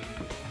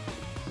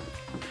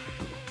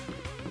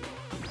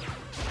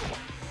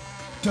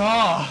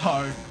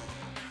 Dog!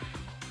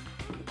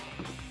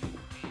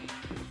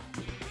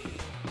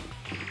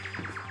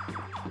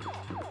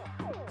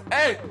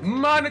 Hey,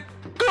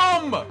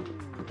 Monokuma!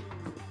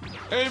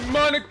 Hey,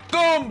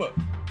 Monokuma!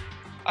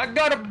 I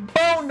got a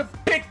bone to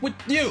pick with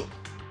you!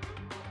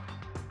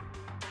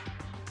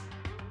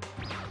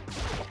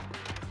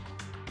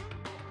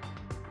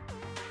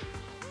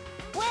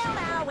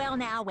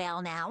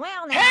 Well now.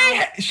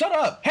 Hey! Shut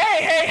up!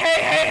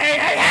 Hey!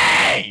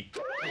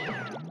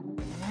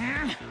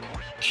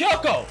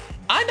 Kyoko,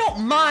 I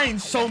don't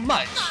mind so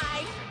much,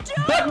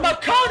 but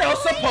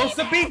Makoto's supposed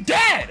to be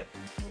dead!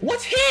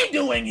 What's he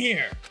doing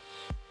here?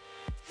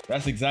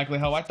 That's exactly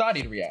how I thought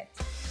he'd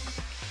react.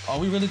 Are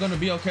we really gonna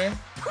be okay?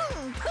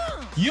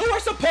 You were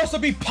supposed to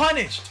be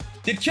punished!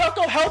 Did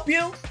Kyoko help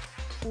you?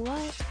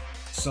 What?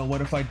 So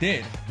what if I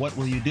did? What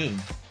will you do?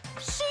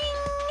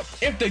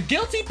 If the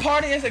guilty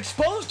party is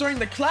exposed during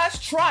the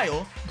class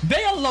trial,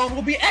 they alone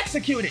will be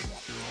executed.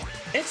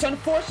 It's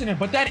unfortunate,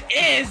 but that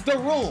is the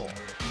rule.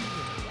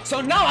 So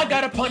now I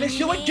gotta punish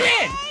you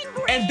again!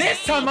 And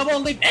this time I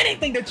won't leave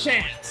anything to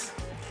chance!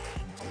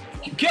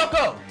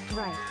 Kyoko!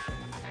 Right.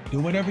 Do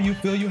whatever you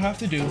feel you have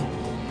to do.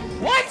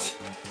 What?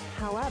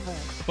 However...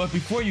 But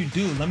before you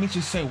do, let me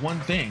just say one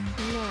thing.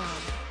 No.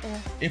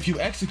 If you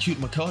execute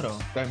Makoto,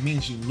 that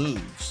means you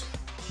lose.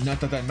 Not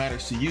that that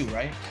matters to you,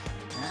 right?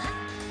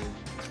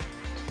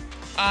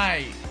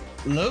 I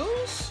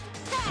lose?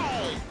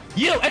 Hey!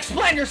 You,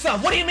 explain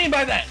yourself! What do you mean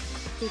by that?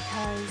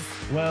 Because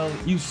Well,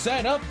 you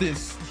set up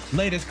this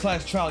latest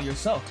class trial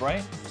yourself,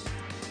 right?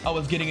 I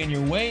was getting in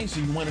your way, so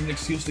you wanted an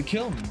excuse to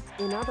kill me.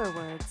 in other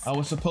words, I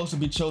was supposed to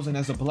be chosen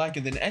as a black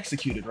and then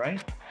executed,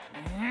 right?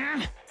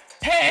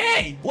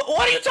 Hey! What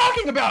are you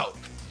talking about?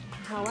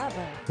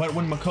 however, But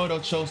when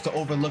Makoto chose to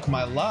overlook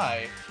my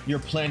lie, your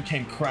plan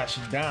came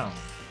crashing down.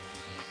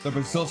 The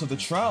results of the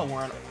trial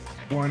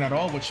weren't at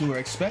all what you were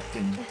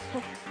expecting.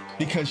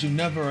 Because you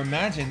never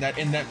imagined that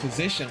in that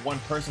position, one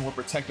person would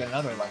protect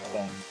another like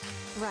that.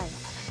 right,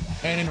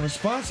 And in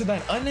response to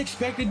that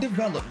unexpected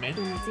development,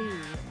 indeed.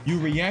 you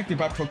reacted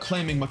by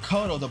proclaiming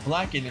Makoto the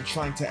Blackened and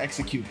trying to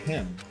execute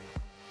him.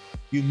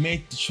 You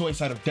made the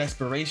choice out of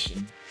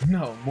desperation.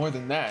 No, more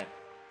than that.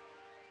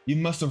 You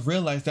must have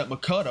realized that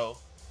Makoto,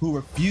 who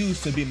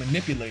refused to be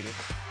manipulated,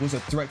 was a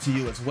threat to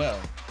you as well.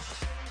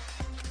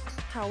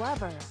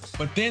 However,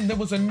 But then there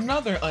was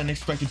another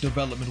unexpected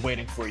development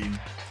waiting for you.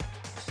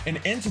 An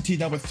entity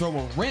that would throw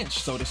a wrench,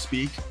 so to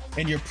speak,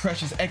 in your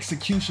precious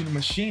execution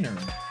machinery.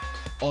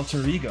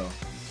 Alter ego.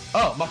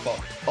 Oh, my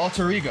fault.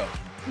 Alter ego.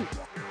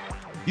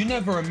 You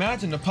never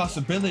imagined the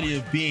possibility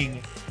of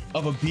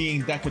a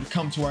being that could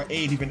come to our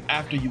aid even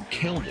after you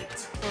killed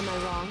it. am I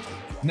wrong?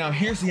 Now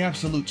here's the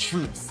absolute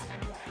truth.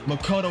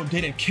 Makoto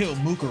didn't kill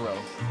Mukuro.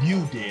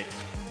 You did.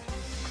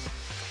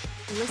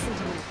 Listen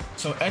to me.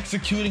 So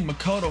executing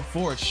Makoto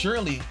for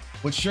it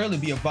would surely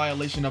be a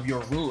violation of your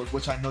rules,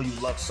 which I know you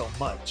love so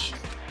much.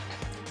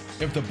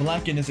 If the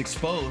Blackened is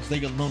exposed,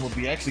 they alone will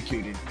be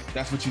executed.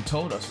 That's what you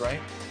told us, right?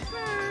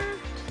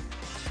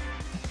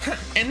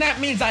 And that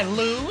means I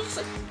lose?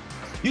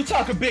 You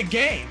talk a big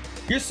game.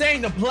 You're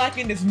saying the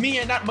Blackened is me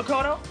and not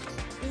Makoto?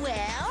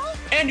 Well,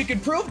 And you can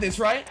prove this,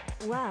 right?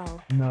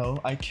 Well, No,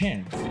 I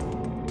can't.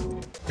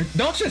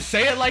 Don't just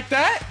say it like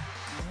that!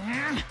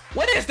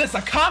 What is this,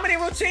 a comedy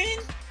routine?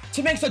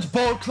 To make such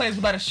bold claims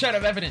without a shred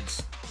of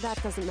evidence.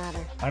 that doesn't matter.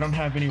 I don't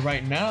have any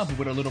right now, but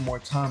with a little more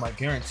time, I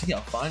guarantee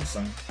I'll find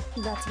some.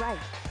 That's right.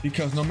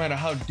 Because no matter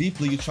how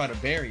deeply you try to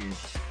bury it,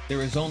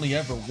 there is only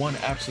ever one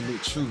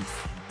absolute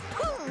truth.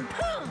 boom,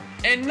 boom.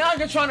 And now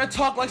you're trying to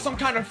talk like some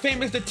kind of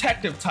famous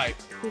detective type.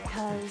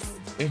 Because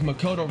If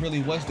Makoto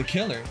really was the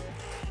killer,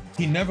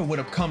 he never would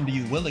have come to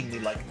you willingly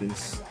like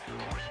this.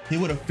 He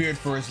would have feared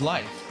for his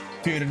life,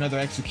 feared another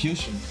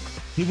execution.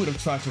 He would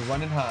have tried to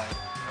run and hide.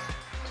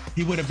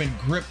 He would have been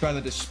gripped by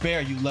the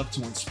despair you love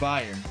to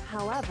inspire.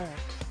 however,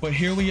 But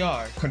here we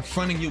are,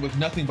 confronting you with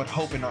nothing but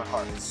hope in our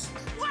hearts.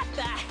 What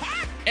the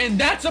heck? And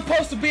that's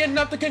supposed to be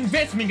enough to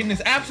convince me in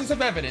this absence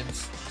of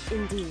evidence.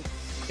 indeed.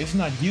 It's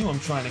not you I'm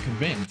trying to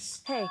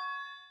convince. Hey,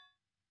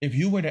 If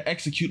you were to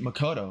execute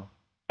Makoto,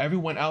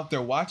 everyone out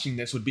there watching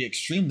this would be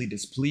extremely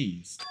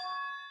displeased.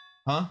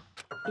 Huh?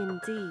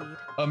 indeed.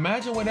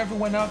 Imagine what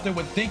everyone out there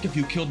would think if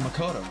you killed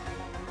Makoto.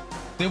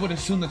 They would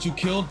assume that you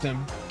killed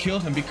him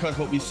because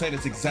what we said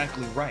is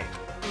exactly right.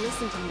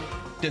 Listen to me.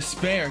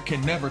 Despair can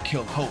never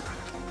kill hope.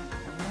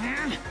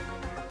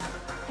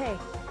 Hey,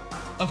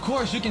 Of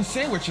course, you can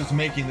say we're just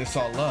making this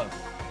all up.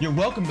 You're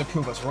welcome to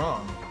prove us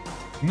wrong.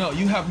 No,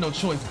 you have no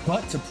choice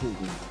but to prove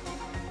it.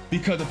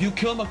 Because if you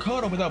kill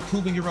Makoto without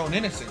proving your own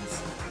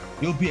innocence,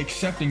 you'll be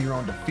accepting your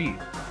own defeat.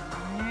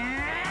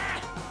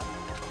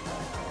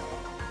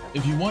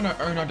 If you want to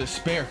earn our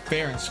despair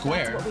fair and that's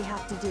square, what we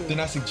have to do. then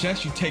I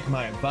suggest you take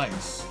my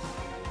advice.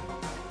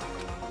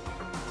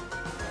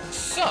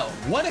 So,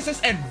 what is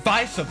this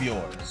advice of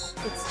yours?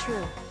 It's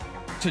true.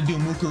 To do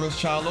Mukuro's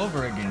trial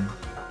over again.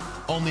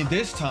 Only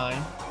this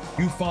time,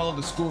 you follow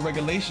the school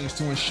regulations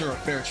to ensure a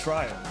fair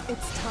trial.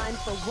 It's time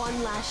for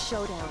one last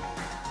showdown.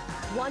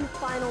 One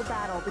final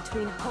battle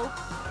between hope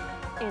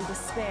and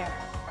despair.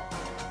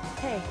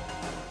 Hey,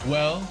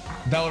 Well,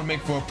 that would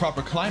make for a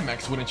proper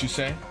climax, wouldn't you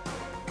say?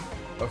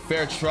 A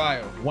fair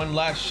trial, one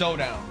last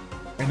showdown.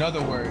 In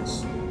other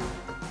words,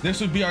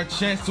 this would be our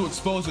chance to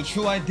expose the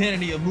true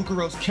identity of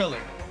Mukuro's killer,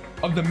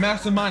 of the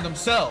mastermind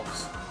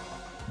themselves.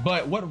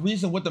 But what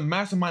reason would the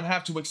mastermind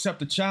have to accept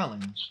the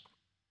challenge?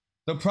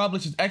 They'll probably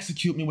just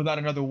execute me without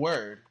another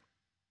word.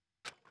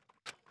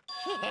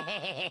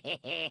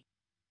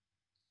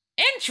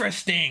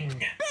 Interesting!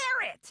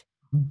 Barrett!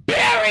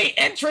 Very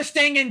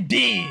interesting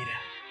indeed!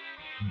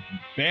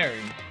 Barry.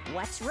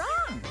 What's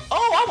wrong?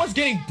 Oh, I was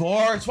getting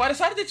bored, so I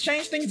decided to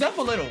change things up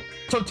a little.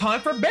 So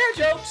time for bear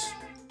jokes.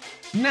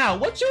 Now,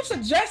 what you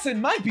suggested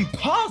might be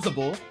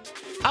plausible.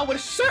 That would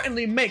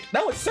certainly make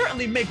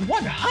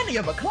one honey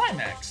of a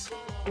climax.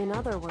 in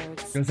other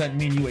words, Does that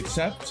mean you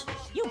accept?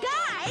 You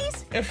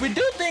guys! If we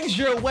do things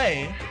your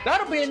way,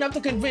 that'll be enough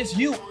to convince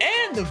you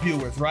and the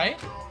viewers, right?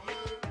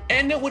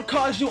 And it would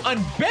cause you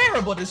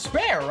unbearable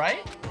despair, right?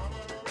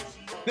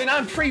 Then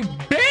I'm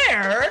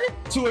prepared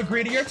to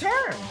agree to your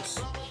terms.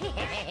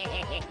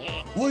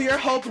 Will your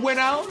hope win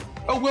out,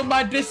 or will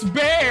my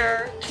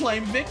despair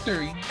claim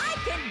victory? I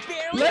can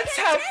barely Let's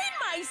have-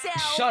 contain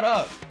myself! Shut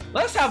up.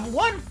 Let's have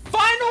one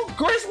final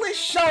grisly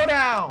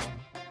showdown.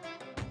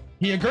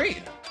 He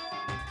agreed.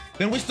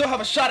 Then we still have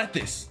a shot at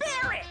this.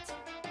 Barrett!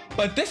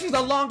 But this is a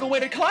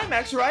long-awaited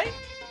climax, right?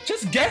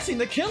 Just guessing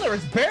the killer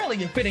is barely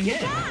fitting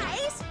in.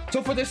 Guys!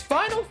 So for this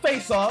final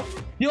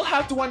face-off, you'll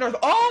have to unearth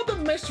all the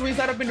mysteries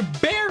that have been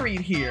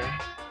buried here.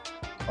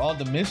 All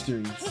the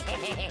mysteries.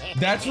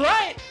 That's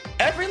right.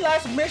 Every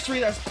last mystery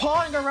that's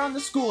pawing around the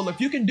school. If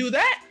you can do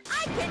that,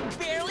 I can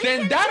barely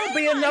then that'll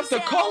be enough to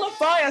myself.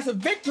 qualify as a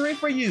victory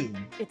for you.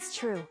 It's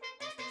true.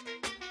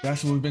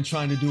 That's what we've been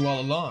trying to do all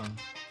along.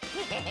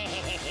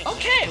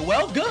 Okay,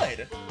 well,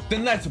 good.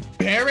 Then let's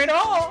bear it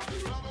all.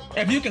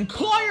 If you can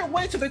claw your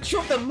way to the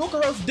truth of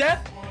Mukuro's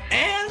death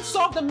and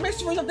solve the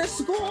mysteries of this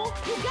school,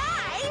 You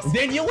guys!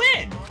 then you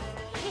win.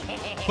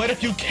 But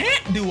if you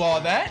can't do all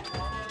that,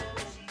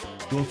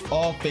 we'll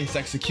all face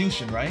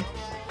execution, right?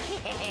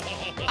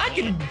 I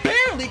can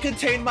barely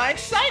contain my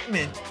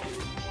excitement.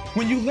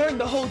 When you learn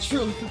the whole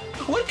truth,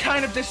 what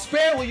kind of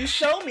despair will you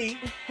show me?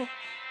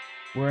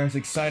 We're as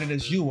excited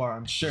as you are,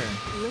 I'm sure.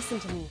 Listen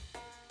to me.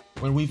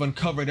 When we've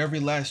uncovered every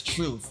last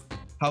truth,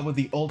 how will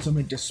the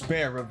ultimate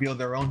despair reveal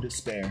their own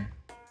despair?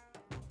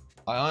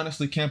 I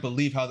honestly can't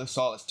believe how this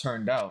all has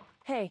turned out.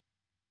 Hey,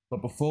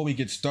 But before we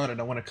get started,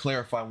 I want to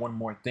clarify one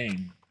more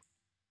thing.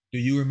 Do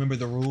you remember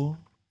the rule?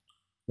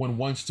 When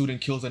one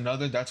student kills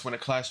another, that's when a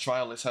class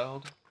trial is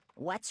held?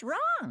 What's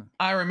wrong?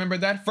 I remember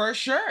that for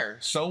sure.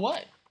 So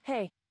what?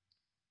 hey,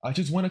 I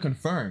just want to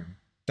confirm.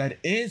 That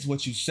is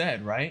what you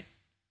said, right?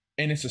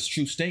 And it's a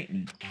true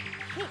statement.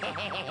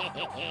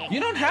 You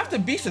don't have to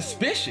be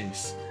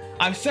suspicious.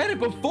 I've said it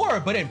before,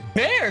 but it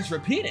bears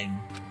repeating.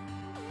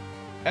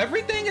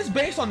 Everything is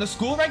based on the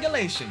school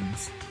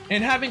regulations,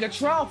 and having a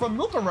trial for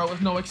Mukuro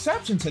is no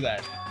exception to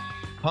that.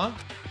 Huh?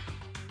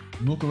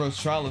 Mukuro's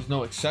trial is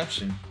no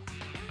exception.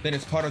 Then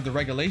it's part of the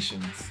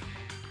regulations,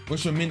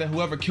 which would mean that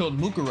whoever killed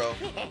Mukuro...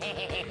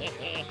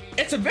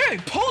 It's a very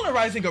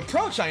polarizing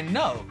approach, I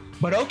know,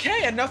 but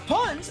okay, enough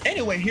puns.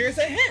 Anyway, here's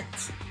a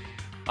hint.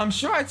 I'm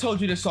sure I told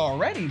you this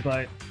already,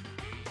 but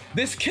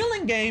this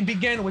killing game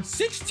began with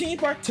 16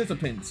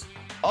 participants,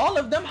 all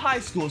of them high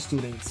school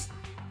students.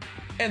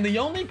 And the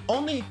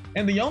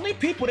only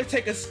people to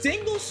take a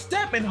single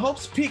step in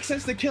Hope's Peak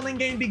since the killing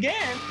game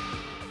began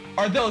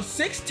are those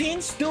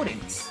 16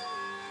 students.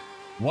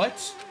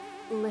 What?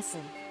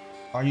 listen.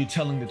 Are you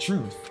telling the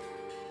truth?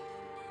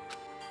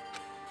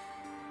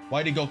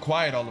 Why'd he go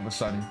quiet all of a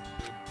sudden?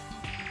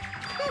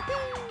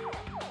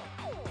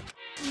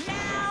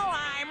 Now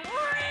I'm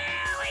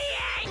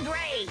really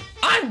angry!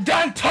 I'm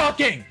done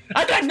talking!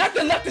 I got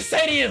nothing left to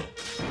say to you!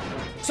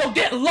 So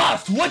get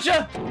lost, would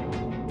ya?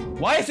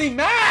 Why is he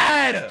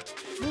mad?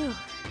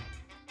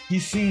 He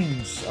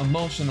seems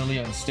emotionally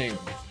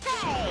unstable.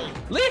 Hey!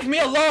 Leave me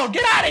alone!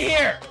 Get out of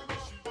here!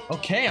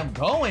 Okay, I'm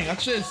going.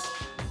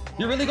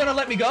 You're really gonna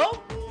let me go?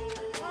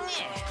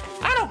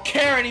 I don't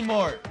care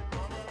anymore.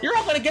 You're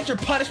all gonna get your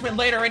punishment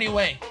later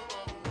anyway.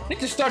 Need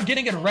to start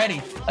getting it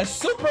ready. A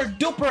super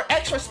duper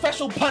extra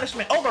special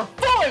punishment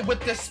overflowing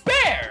with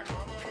despair.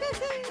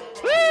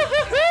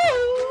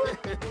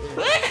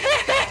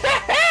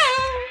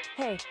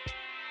 Hey,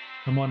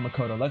 Come on,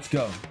 Makoto, let's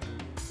go.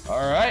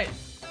 All right.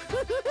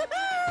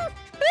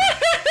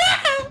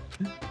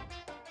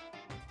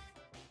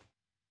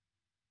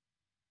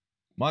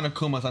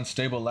 Monokuma's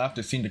unstable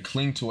laughter seemed to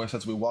cling to us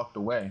as we walked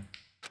away.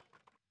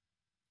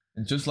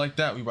 And just like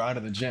that, we were out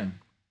of the gym.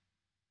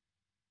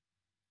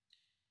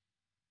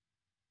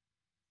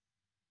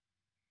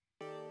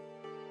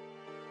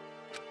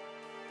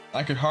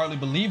 I could hardly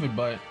believe it,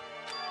 but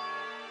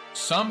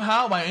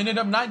somehow I ended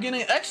up not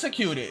getting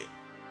executed.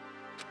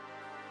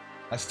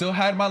 I still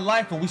had my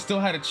life and we still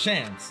had a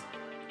chance.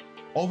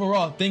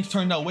 Overall, things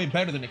turned out way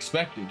better than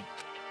expected.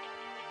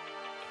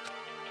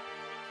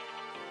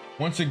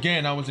 Once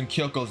again, I was in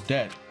Kyoko's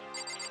debt.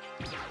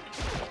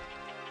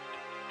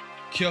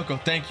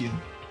 Kyoko, thank you.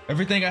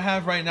 Everything I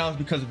have right now is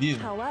because of you.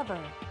 however,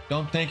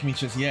 Don't thank me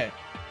just yet.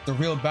 The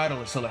real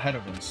battle is still ahead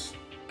of us.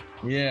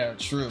 Yeah,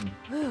 true.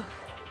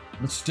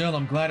 But still,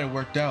 I'm glad it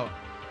worked out.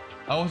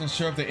 I wasn't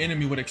sure if the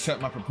enemy would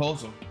accept my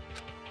proposal.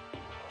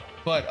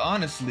 But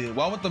honestly,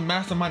 why would the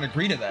mastermind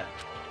agree to that?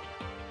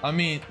 I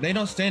mean, they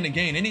don't stand to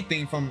gain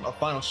anything from a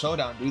final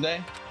showdown, do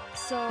they?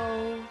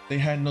 so, They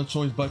had no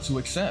choice but to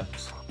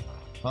accept.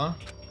 Huh?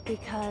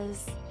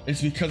 because,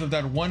 It's because of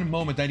that one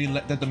moment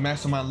that the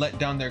mastermind let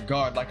down their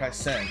guard, like I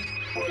said.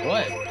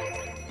 What?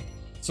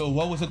 So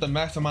what was it the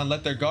mastermind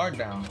let their guard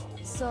down?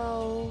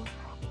 so,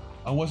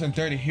 I wasn't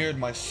there to hear it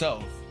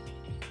myself.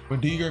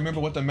 But do you remember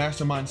what the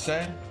mastermind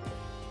said?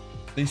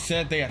 They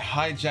said they had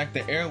hijacked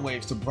the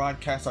airwaves to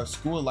broadcast our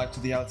school life to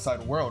the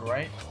outside world,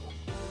 right?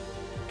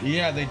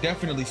 Yeah, they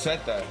definitely said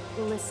that.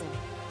 listen.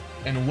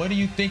 And what do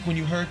you think when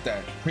you heard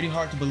that? Pretty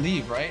hard to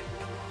believe, right?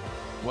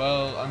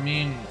 Well, I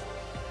mean,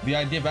 the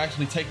idea of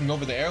actually taking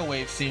over the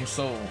airwaves seems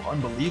so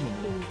unbelievable.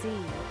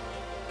 Indeed.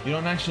 You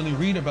don't actually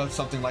read about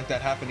something like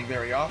that happening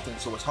very often,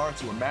 so it's hard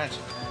to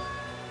imagine.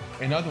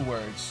 In other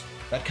words,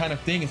 that kind of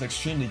thing is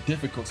extremely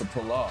difficult to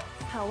pull off.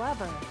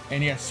 However,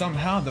 And yet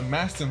somehow the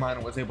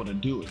mastermind was able to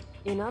do it.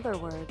 in other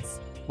words,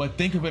 But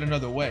think of it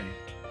another way.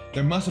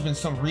 There must have been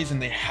some reason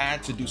they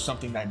had to do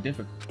something that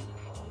difficult.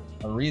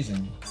 A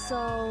reason.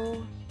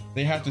 so,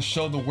 They had to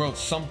show the world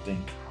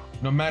something,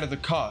 no matter the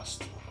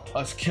cost,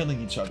 us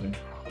killing each other.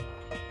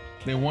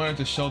 They wanted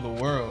to show the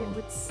It world.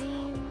 would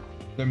seem...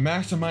 The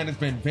mastermind has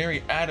been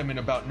very adamant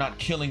about not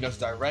killing us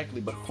directly,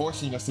 but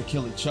forcing us to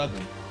kill each other.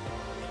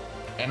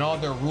 And all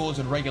their rules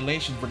and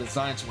regulations were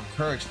designed to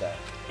encourage that.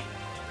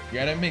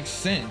 Yeah, that makes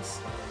sense.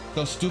 If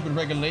those stupid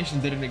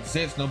regulations didn't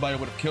exist, nobody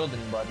would have killed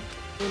anybody.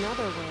 In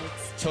other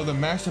words, So the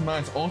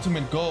mastermind's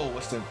ultimate goal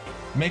was to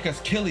make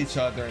us kill each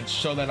other and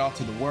show that off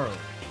to the world.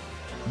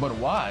 But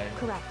why?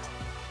 correct.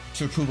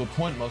 To prove a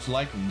point, most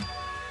likely.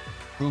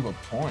 Prove a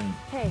point?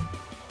 Hey,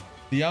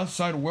 The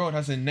outside world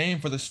has a name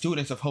for the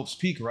students of Hope's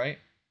Peak, right?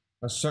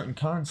 A certain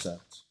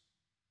concept.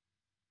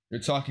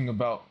 You're talking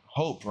about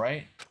hope,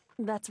 right?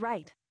 that's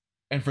right.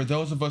 And for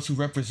those of us who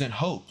represent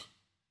hope,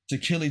 to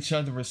kill each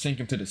other and sink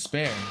into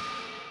despair,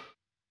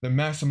 the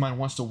mastermind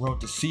wants the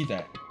world to see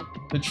that,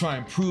 to try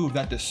and prove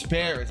that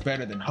despair is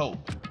better than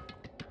hope.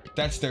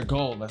 That's their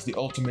goal as the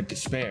ultimate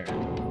despair.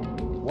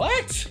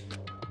 What?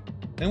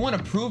 They want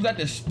to prove that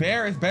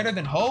despair is better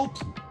than hope?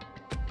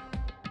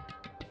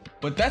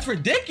 But that's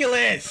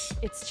ridiculous!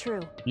 It's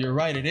true. You're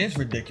right, it is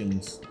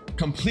ridiculous.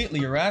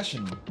 Completely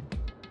irrational.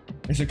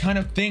 It's the kind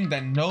of thing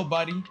that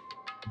nobody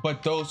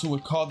but those who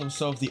would call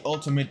themselves the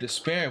ultimate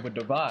despair would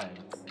devise.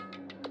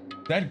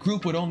 That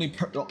group would only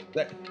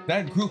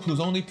that group whose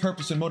only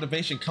purpose and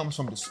motivation comes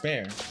from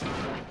despair.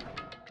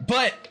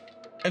 But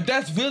if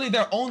that's really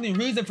their only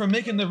reason for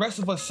making the rest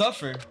of us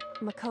suffer,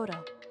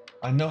 Makoto,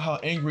 I know how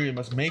angry it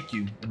must make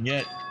you, and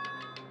yet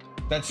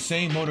that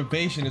same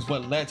motivation is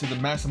what led to the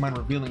mastermind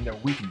revealing their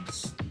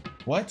weakness.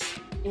 What?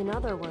 in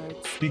other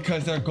words,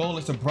 Because their goal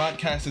is to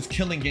broadcast this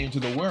killing game to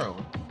the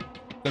world.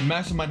 The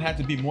mastermind had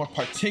to be more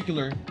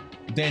particular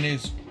than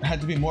is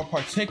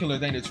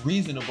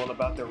reasonable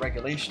about their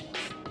regulations.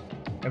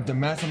 If the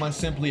mastermind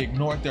simply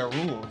ignored their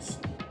rules,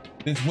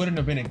 this wouldn't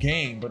have been a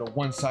game but a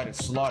one-sided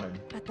slaughter.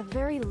 at the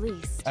very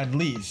least, At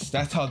least,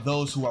 that's how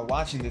those who are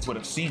watching this would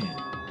have seen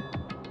it.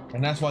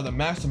 And that's why the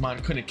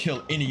mastermind couldn't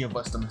kill any of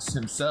us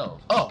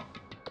themselves. Oh,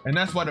 and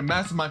that's why the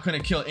mastermind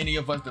couldn't kill any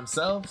of us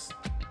themselves?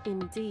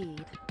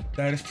 indeed.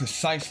 That is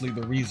precisely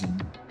the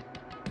reason.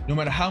 No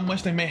matter how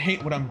much they may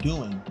hate what I'm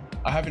doing,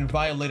 I haven't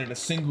violated a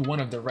single one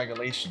of their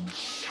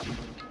regulations.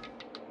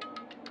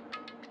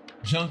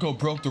 Junko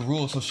broke the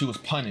rules, so she was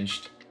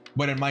punished.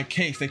 But in my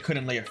case, they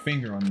couldn't lay a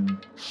finger on me.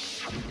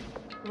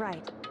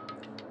 Right.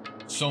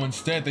 So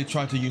instead, they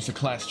tried to use a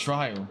class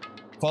trial,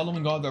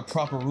 following all their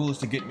proper rules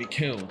to get me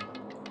killed.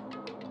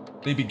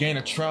 They began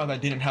a trial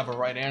that didn't have a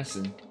right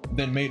answer,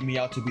 then made me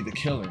out to be the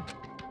killer.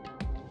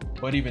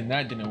 But even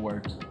that didn't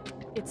work.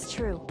 It's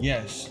true.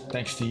 Yes,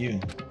 thanks to you.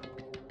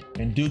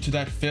 And due to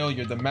that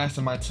failure, the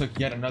mastermind took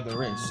yet another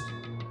risk.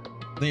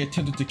 They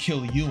attempted to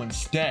kill you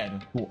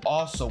instead, who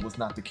also was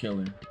not the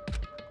killer.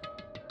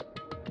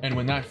 And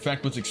when that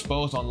fact was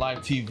exposed on live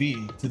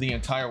TV to the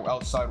entire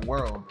outside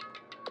world,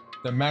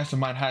 the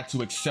mastermind had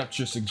to accept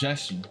your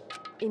suggestion.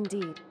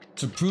 Indeed.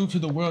 To prove to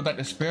the world that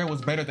despair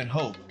was better than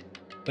hope,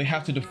 they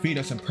have to defeat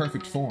us in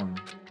perfect form.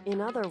 In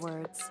other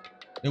words,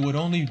 It would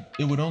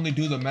only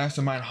do the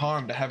mastermind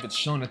harm to have it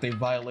shown that they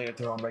violated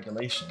their own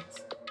regulations.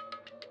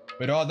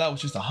 But all that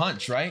was just a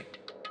hunch, right?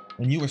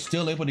 And you were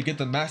still able to get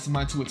the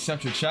mastermind to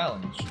accept your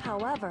challenge.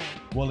 however,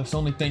 Well, it's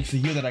only thanks to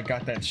you that I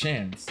got that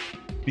chance.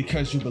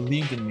 Because you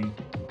believed in me,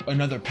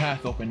 another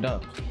path opened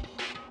up.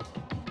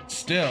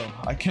 Still,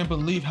 I can't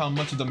believe how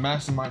much of the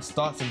mastermind's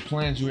thoughts and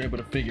plans you were able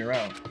to figure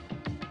out.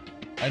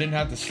 I didn't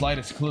have the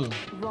slightest clue.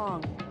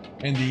 wrong.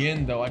 In the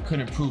end, though, I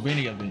couldn't prove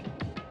any of it.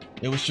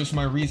 It was just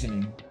my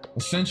reasoning.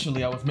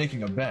 Essentially, I was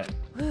making a bet.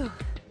 Whew.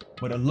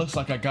 But it looks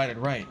like I got it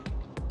right.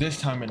 This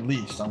time at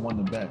least, I won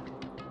the bet.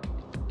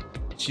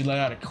 She let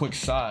out a quick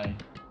sigh.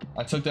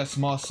 I took it as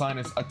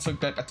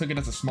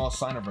a small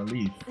sign of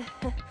relief.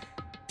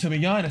 To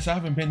be honest, I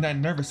haven't been that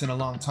nervous in a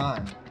long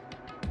time.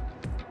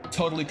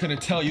 Totally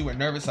couldn't tell you were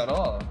nervous at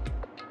all.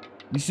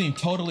 You seemed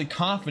totally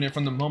confident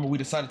from the moment we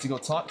decided to go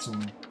talk to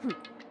him.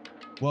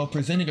 Well,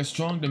 presenting a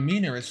strong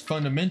demeanor is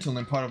fundamental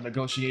in part of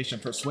negotiation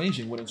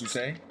persuasion, wouldn't you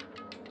say?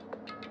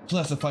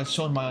 Plus, if I'd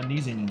shown my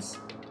uneasiness,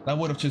 that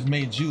would have just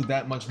made you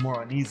that much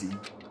more uneasy.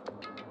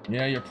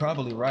 Yeah, you're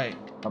probably right.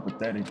 How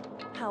pathetic.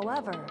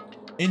 However,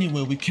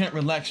 Anyway, we can't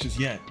relax just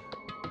yet.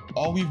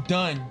 All we've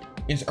done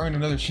is earn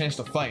another chance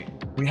to fight.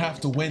 We have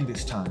to win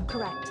this time.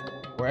 correct.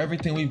 Or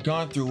everything we've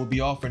gone through will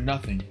be all for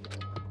nothing.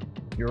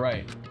 You're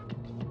right.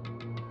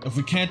 If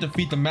we can't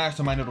defeat the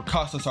mastermind, it'll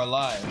cost us our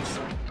lives.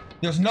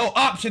 There's no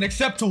option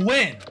except to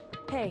win!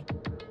 Hey,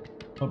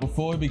 But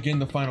before we begin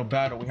the final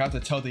battle, we have to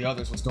tell the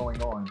others what's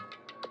going on.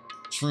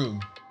 True.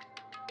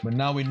 But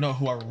now we know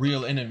who our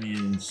real enemy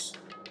is.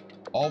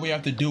 All we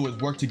have to do is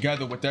work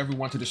together with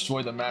everyone to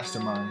destroy the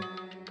mastermind.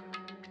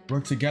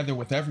 Work together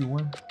with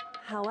everyone?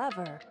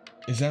 however,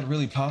 Is that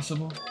really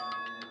possible?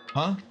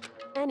 Huh?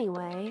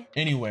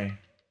 anyway,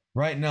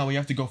 Right now we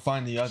have to go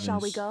find the others. shall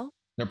we go?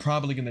 They're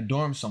probably in the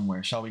dorm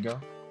somewhere. Shall we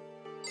go?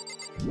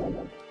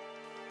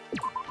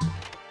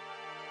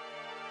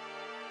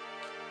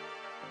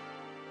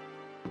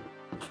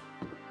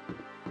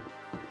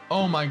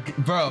 Oh my,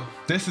 bro,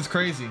 this is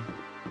crazy.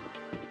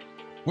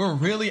 We're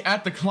really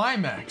at the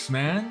climax,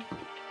 man.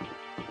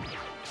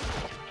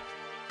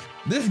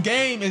 This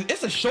game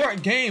it's a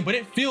short game, but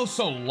it feels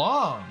so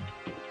long.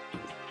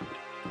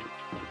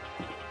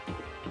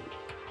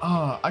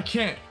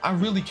 I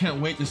really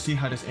can't wait to see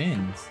how this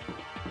ends.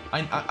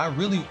 I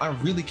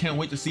really can't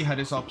wait to see how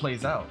this all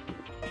plays out.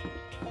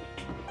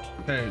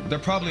 Okay, they're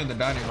probably in the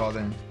dining hall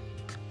then.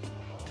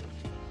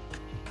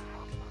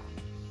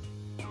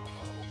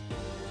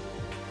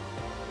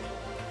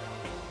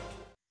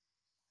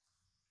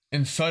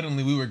 And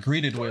suddenly we were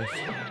greeted with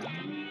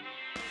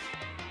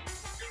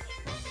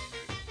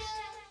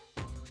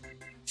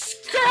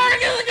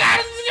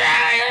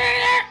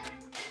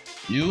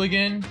you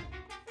again?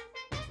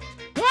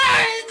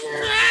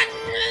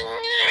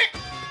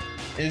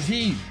 Is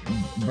he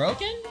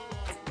broken?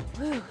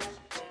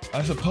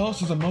 I suppose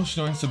his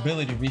emotional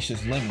instability reached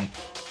its limit.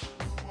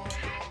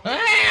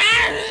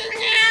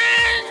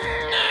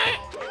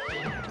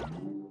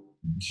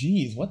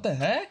 Jeez, what the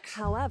heck?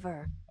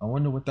 However, I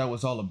wonder what that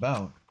was all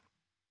about.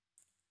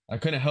 I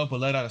couldn't help but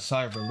let out a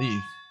sigh of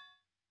relief.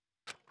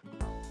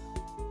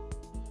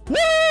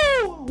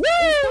 Woo!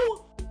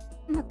 Woo!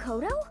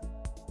 Makoto?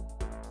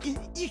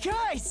 You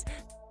guys!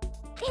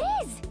 It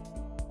is!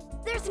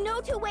 There's no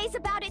two ways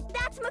about it.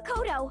 That's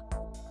Makoto.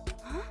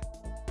 Huh?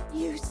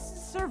 You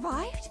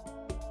survived?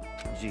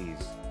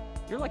 Jeez,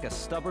 you're like a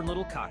stubborn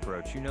little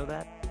cockroach, you know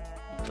that?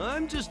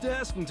 I'm just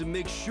asking to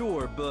make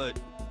sure, but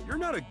you're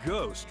not a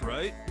ghost,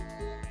 right?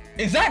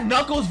 Is that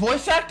Knuckles'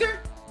 voice actor?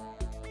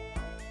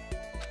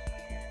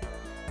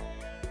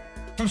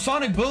 From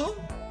Sonic Boom?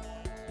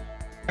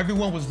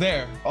 Everyone was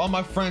there, all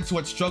my friends who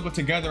had struggled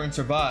together and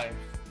survived.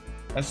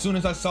 As soon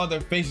as I saw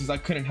their faces, I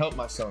couldn't help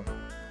myself.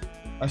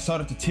 I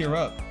started to tear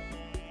up.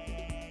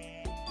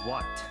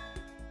 What?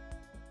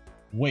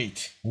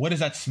 Wait, what is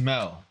that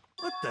smell?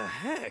 What the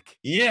heck?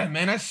 Yeah,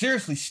 man, that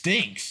seriously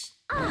stinks.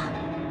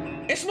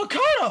 It's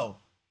Makoto!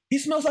 He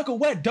smells like a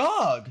wet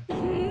dog.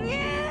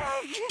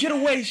 Get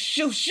away,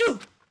 shoo, shoo!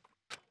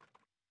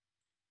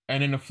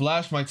 And in a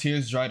flash, my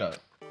tears dried up.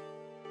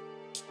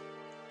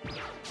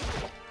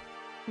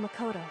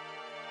 Makoto.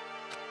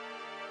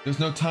 There's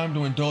no time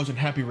to indulge in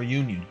happy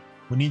reunion.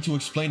 We need to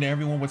explain to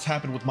everyone what's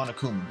happened with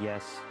Monokuma.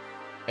 Yes.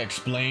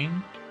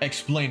 Explain?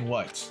 Explain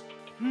what?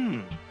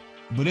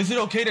 But is it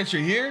okay that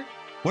you're here?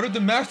 What if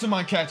the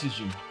mastermind catches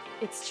you?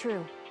 It's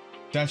true.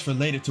 That's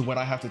related to what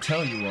I have to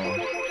tell you all.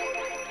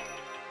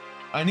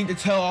 I need to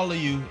tell all of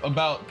you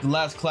about the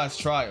last class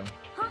trial.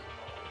 Huh?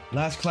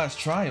 Last class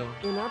trial?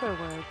 In other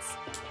words.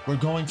 We're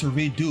going to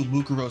redo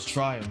Mukuro's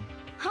trial.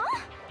 Huh?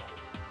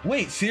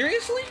 Wait,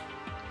 seriously?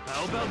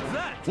 How about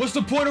that? What's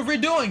the point of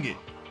redoing it?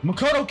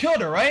 Makoto killed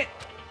her, right?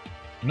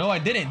 No, I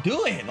didn't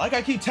do it, like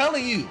I keep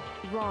telling you.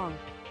 Wrong.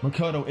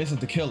 Makoto isn't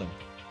the killer.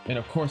 And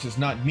of course, it's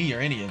not me or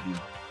any of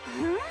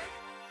you.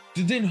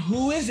 Then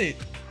who is it?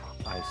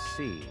 I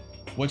see.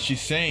 What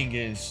she's saying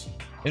is,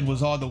 it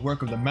was all the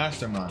work of the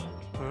mastermind.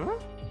 Huh?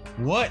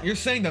 What? You're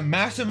saying the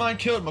mastermind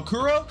killed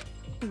Makuro?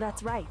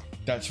 That's right.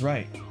 That's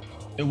right.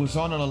 It was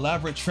on an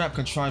elaborate trap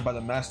contrived by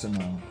the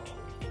mastermind.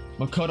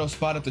 Makoto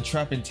spotted the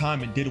trap in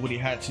time and did what he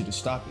had to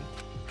stop it.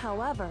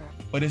 However,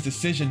 But his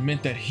decision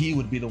meant that he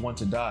would be the one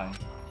to die.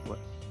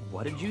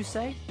 What did you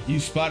say?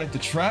 You spotted the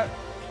trap?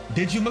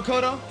 Did you,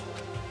 Makoto?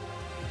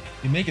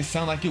 You make it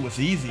sound like it was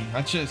easy.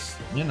 I just,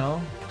 you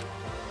know.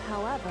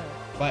 however,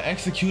 By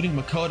executing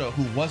Makoto,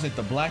 who wasn't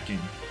the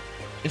Blackened,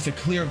 But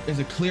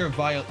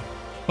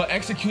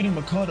executing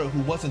Makoto,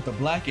 who wasn't the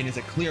Blackened, is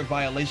a clear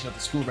violation of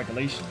the school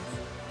regulations.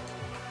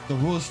 The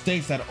rule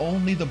states that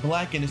only the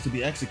Blackened is to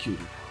be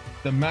executed.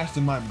 The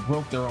mastermind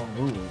broke their own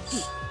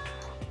rules.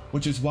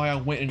 Which is why I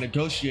went and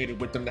negotiated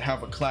with them to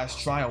have a class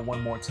trial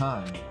one more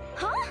time.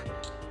 Huh?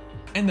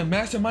 And the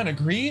mastermind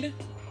agreed?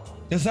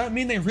 Does that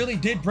mean they really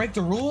did break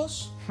the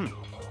rules?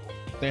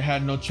 They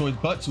had no choice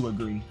but to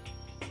agree.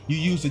 You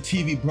used the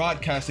TV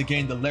broadcast to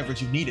gain the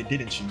leverage you needed,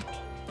 didn't you?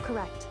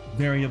 correct.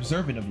 Very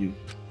observant of you.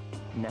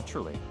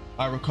 Naturally.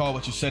 I recall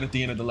what you said at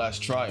the end of the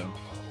last trial.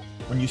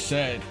 When you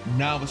said,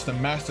 now it's the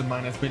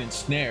mastermind that's been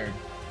ensnared.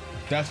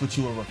 That's what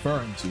you were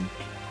referring to.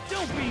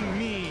 Don't be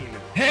mean.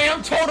 Hey,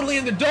 I'm totally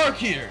in the dark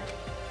here!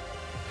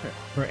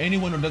 For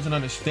anyone who doesn't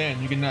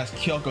understand, you can ask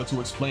Kyoko to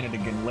explain it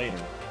again later.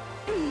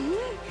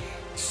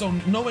 So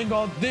knowing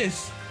all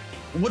this,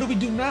 what do we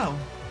do now?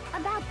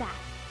 About that.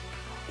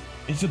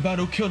 It's about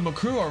who killed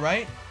Makuro,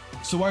 right?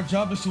 So our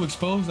job is to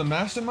expose the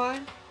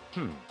mastermind?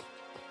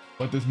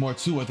 But there's more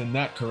to it than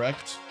that,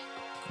 correct?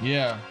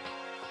 Yeah.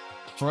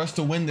 For us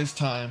to win this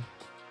time,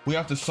 we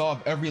have to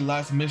solve every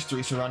last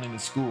mystery surrounding the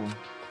school.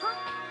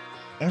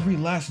 Every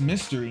last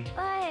mystery?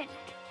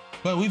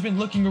 But we've been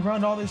looking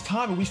around all this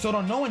time and we still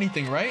don't know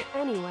anything, right?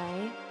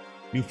 Anyway,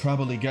 You've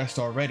probably guessed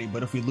already,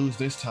 but if we lose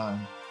this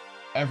time,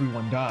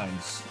 everyone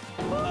dies.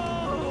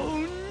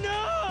 Oh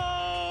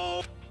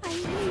no!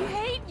 I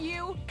hate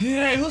you.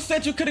 Hey, who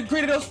said you could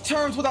agree to those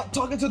terms without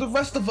talking to the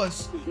rest of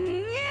us?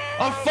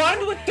 I'm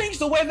fine with things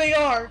the way they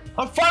are.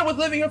 I'm fine with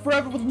living here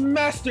forever with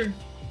Master.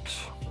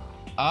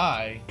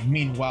 I,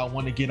 meanwhile,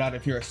 want to get out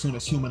of here as soon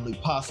as humanly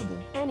possible.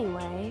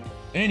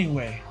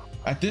 anyway,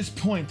 At this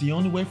point, the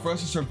only way for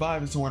us to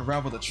survive is to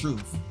unravel the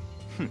truth.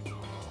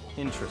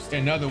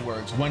 Interesting. In other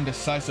words, one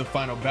decisive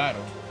final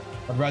battle.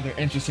 A rather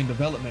interesting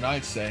development,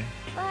 I'd say.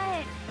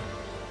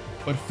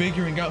 But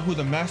figuring out who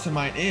the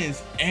mastermind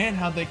is and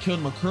how they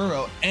killed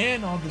Makuro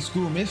and all the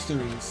school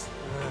mysteries,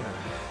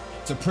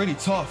 it's a pretty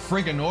tall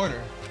friggin'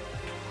 order.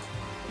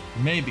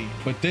 Maybe,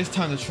 but this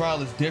time the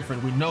trial is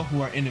different. We know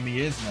who our enemy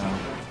is now.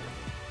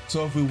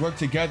 So if we work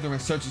together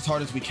and search as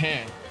hard as we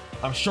can,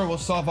 I'm sure we'll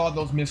solve all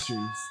those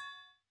mysteries.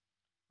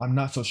 I'm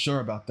not so sure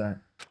about that.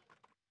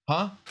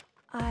 Huh?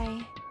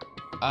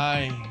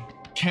 I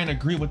can't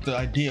agree with the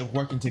idea of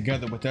working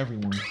together with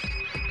everyone.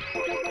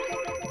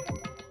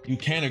 You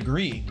can't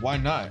agree? Why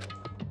not?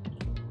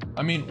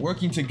 I mean,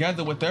 working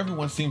together with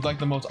everyone seems like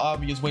the most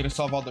obvious way to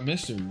solve all the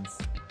mysteries.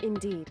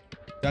 Indeed.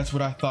 That's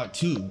what I thought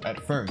too,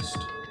 at first.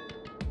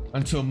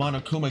 Until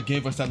Monokuma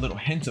gave us that little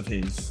hint of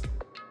his.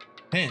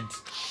 Hint?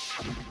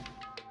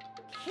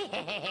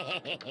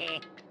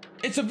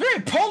 It's a very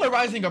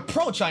polarizing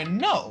approach, I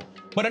know,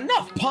 but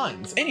enough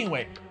puns.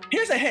 Anyway,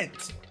 here's a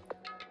hint.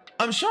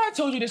 I'm sure I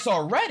told you this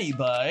already,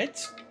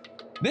 but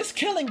this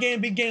killing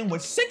game began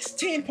with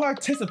 16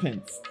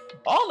 participants,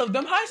 all of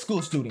them high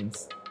school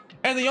students.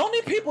 And the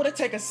only people to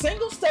take a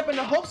single step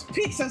into Hope's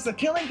Peak since the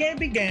killing game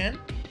began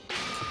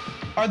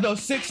are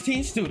those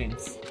 16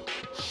 students.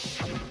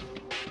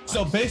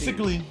 So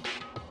basically,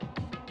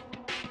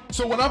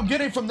 so what I'm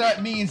getting from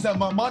that means that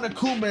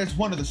Monokuma is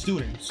one of the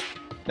students.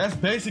 That's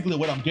basically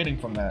what I'm getting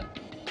from that.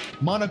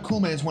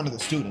 Monokuma is one of the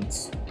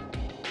students.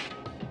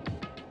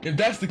 If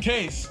that's the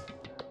case,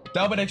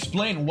 that would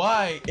explain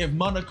why, if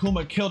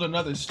Monokuma killed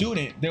another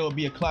student, there would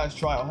be a class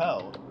trial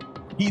held.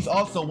 He's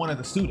also one of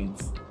the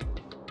students.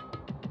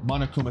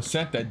 Monokuma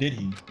said that, did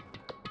he?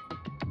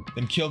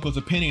 Then Kyoko's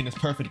opinion is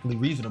perfectly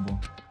reasonable.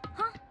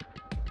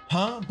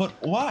 Huh? But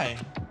why?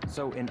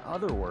 So in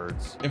other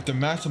words, if the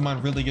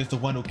mastermind really is the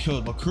one who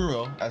killed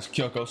Makuro, as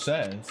Kyoko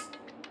says,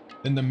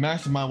 then the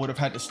mastermind would have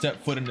had to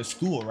step foot into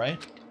school,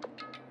 right?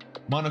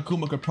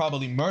 Monokuma could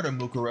probably murder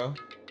Makuro,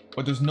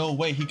 but there's no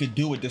way he could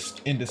do it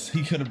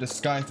he could have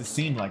disguised the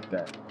scene like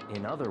that.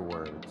 In other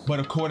words. But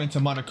according to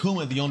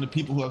Monokuma, the only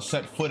people who have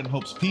set foot in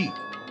Hope's Peak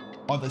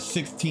are the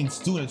 16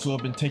 students who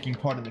have been taking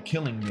part in the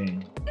killing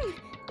game.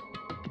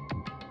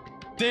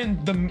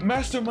 Then the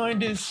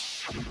mastermind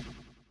is...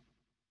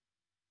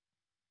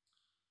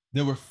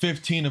 There were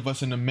 15 of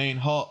us in the main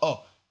hall.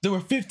 Oh, there were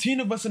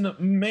 15 of us in the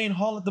main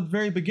hall at the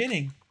very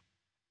beginning.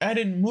 Add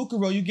in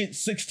Mukuro, you get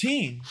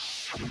 16.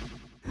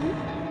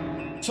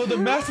 So the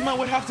mastermind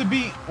would have to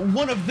be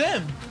one of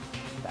them.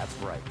 That's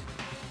right.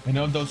 And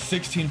of those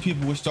 16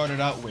 people we started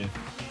out with,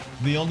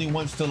 the only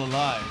ones still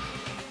alive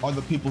are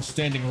the people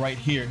standing right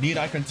here. Need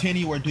I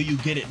continue or do you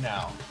get it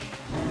now?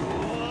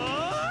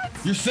 What?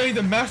 You're saying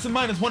the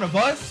mastermind is one of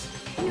us?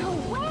 No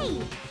way!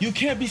 You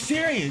can't be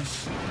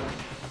serious.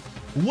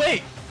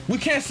 Wait, we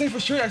can't say for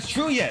sure that's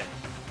true yet.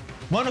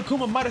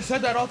 Monokuma might have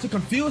said that all to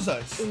confuse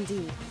us.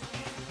 Indeed.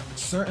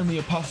 Certainly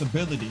a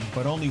possibility,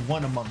 but only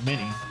one among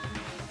many.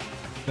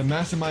 The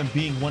mastermind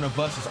being one of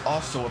us is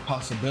also a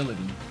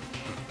possibility.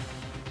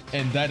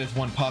 And that is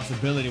one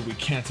possibility we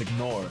can't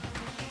ignore.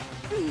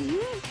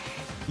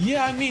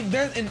 Yeah, I mean,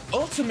 there's an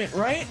ultimate,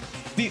 right?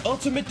 The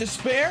ultimate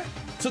despair?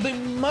 So they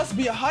must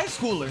be a high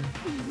schooler.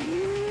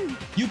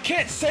 You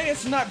can't say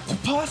it's not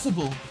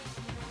possible.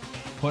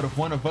 But if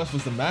one of us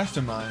was the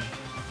mastermind,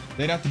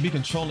 they'd have to be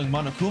controlling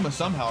Monokuma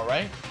somehow,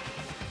 right?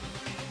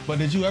 But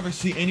did you ever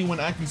see anyone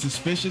acting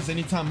suspicious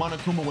anytime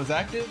Monokuma was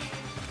active?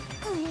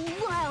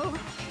 Well...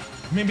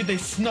 Maybe they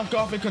snuck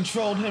off and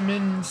controlled him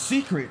in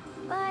secret.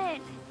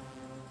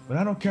 But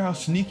I don't care how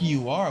sneaky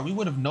you are, we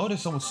would have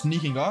noticed someone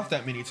sneaking off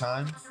that many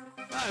times.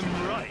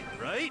 I'm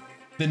right?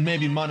 Then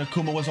maybe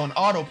Monokuma was on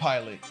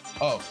autopilot.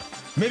 Oh,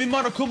 maybe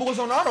Monokuma was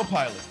on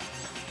autopilot.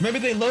 Maybe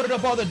they loaded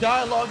up all the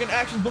dialogue and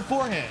actions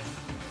beforehand.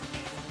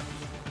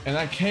 In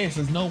that case,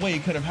 there's no way he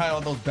could have had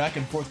all those back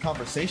and forth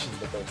conversations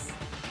with us.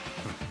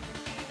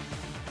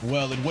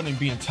 Well, it wouldn't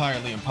be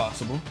entirely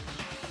impossible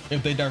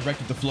if they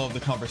directed the flow of the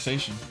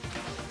conversation.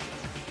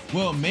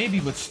 Well, maybe,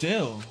 but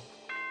still.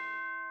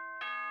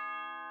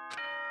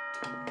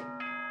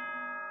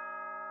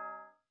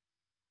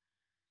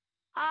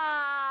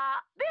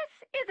 This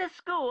is a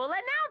school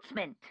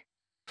announcement.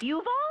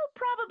 You've all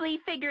probably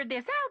figured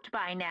this out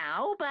by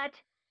now, but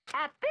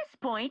at this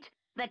point,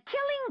 the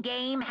killing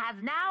game has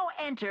now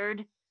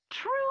entered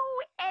true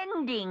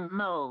ending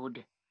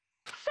mode.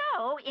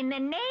 So, in the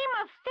name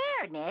of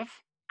fairness,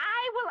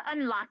 I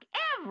will unlock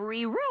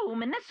every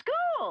room in the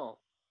school.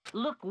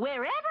 Look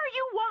wherever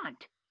you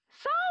want.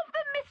 Solve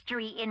the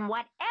mystery in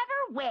whatever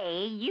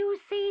way you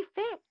see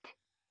fit.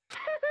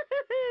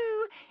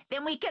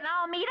 Then we can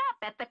all meet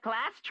up at the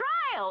class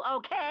trial,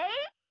 okay?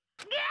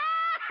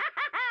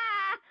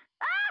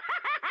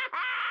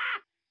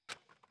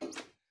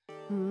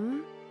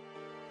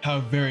 How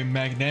very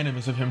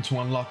magnanimous of him to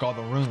unlock all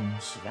the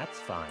rooms. That's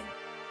fine.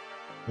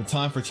 The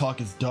time for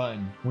talk is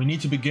done. We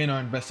need to begin our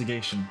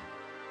investigation.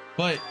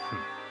 But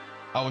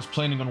I was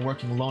planning on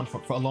working alone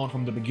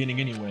from the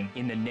beginning anyway.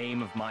 In the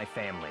name of my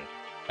family.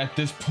 At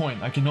this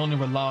point, I can only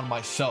rely on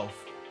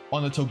myself,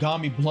 on the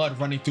Togami blood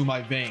running through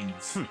my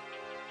veins.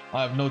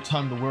 I have no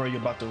time to worry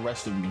about the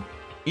rest of you.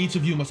 Each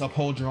of you must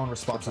uphold your own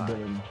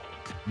responsibility.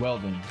 Well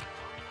then.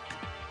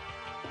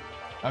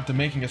 After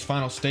making his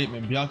final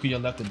statement,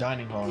 Byakuya left the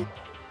dining hall.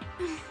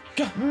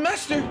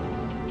 Master!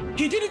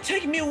 He didn't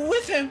take me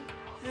with him!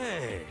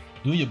 Hey.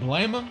 Do you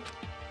blame him?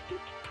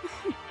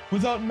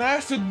 Without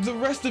Master, the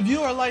rest of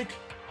you are like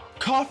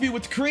coffee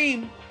with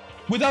cream.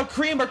 Without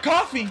cream or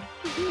coffee.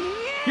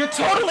 You're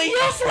totally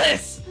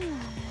useless!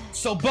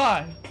 So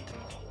bye.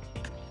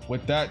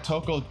 With that,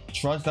 Toko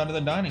trudged out of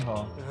the dining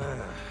hall.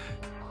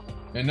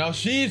 And now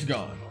she's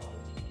gone.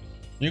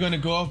 You're gonna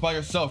go off by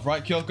yourself,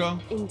 right, Kyoko?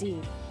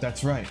 Indeed.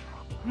 That's right.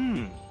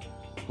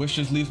 Which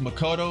just leaves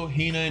Makoto,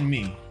 Hina, and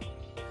me.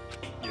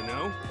 You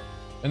know?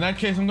 In that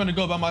case, I'm gonna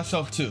go by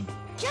myself too.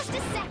 Just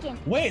a second.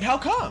 Wait, how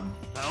come?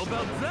 How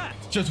about that?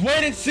 Just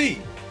wait and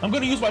see. I'm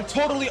gonna use my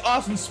totally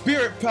awesome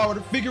spirit power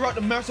to figure out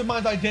the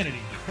mastermind's identity.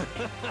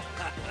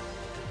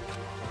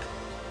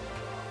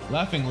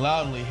 Laughing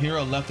loudly,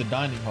 Hiro left the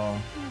dining hall.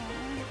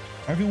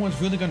 Everyone's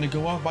really gonna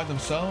go off by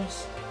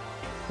themselves?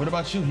 What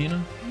about you,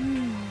 Hina?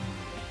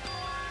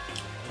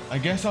 I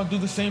guess I'll do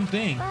the same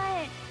thing.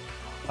 But...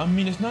 I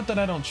mean, it's not that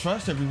I don't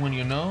trust everyone,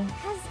 you know?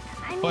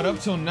 But up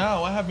till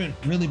now, I haven't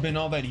really been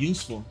all that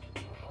useful.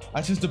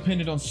 I just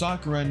depended on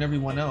Sakura and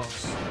everyone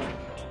else.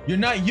 You're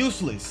not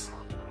useless.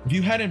 If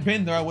you hadn't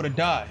been there, I would have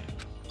died.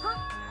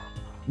 Huh?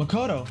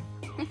 Makoto.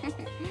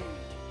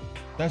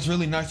 That's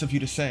really nice of you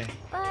to say.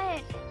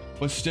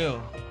 But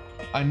still,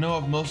 I know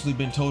I've mostly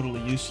been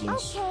totally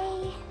useless.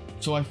 Okay.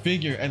 So I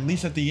figure, at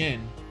least at the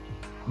end,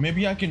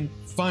 maybe I can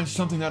find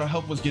something that'll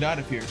help us get out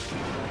of here.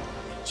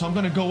 So I'm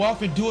gonna go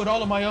off and do it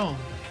all on my own.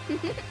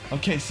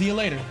 Okay, see you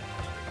later.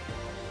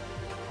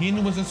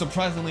 Hina was in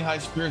surprisingly high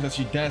spirits as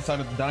she danced out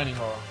of the dining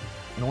hall.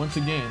 And once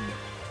again,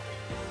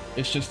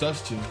 it's just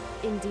us two.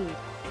 Indeed.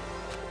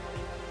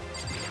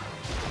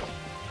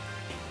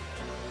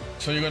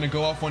 So you're gonna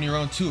go off on your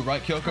own too,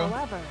 right, Kyoko?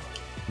 However...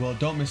 Well,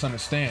 don't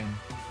misunderstand.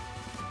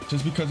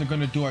 Just because we're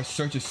gonna do our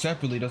searches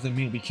separately doesn't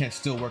mean we can't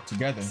still work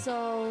together.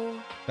 So...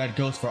 That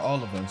goes for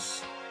all of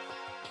us.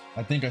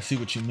 I think I see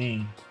what you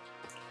mean.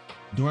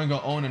 Doing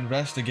our own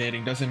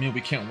investigating doesn't mean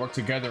we can't work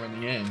together in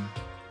the end.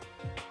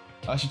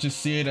 I should just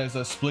see it as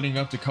a splitting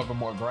up to cover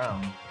more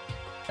ground.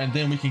 And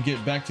then we can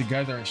get back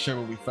together and share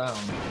what we found.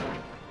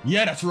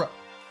 Yeah, that's right.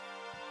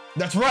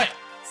 That's right!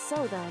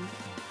 So then...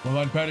 Well,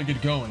 I'd better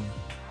get going.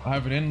 I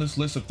have an endless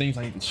list of things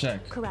I need to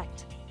check.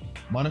 Correct.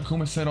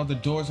 Monokuma said all the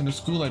doors in the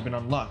school had been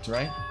unlocked,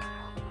 right?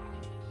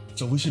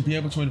 So we should be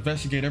able to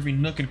investigate every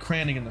nook and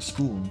cranny in the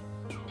school.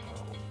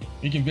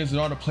 We can visit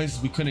all the places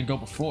we couldn't go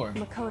before.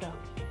 Makoto.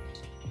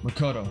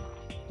 Makoto,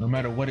 no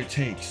matter what it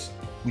takes,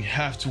 we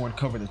have to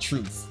uncover the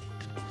truth.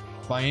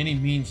 By any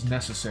means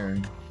necessary.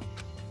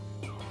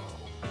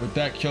 With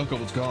that, Kyoko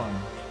was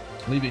gone,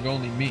 leaving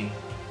only me.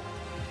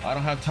 I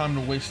don't have time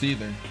to waste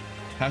either.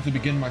 Have to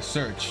begin my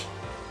search.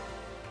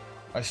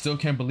 I still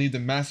can't believe the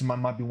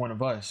mastermind might be one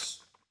of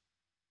us.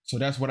 So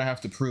that's what I have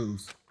to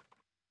prove.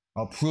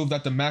 I'll prove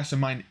that the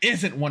mastermind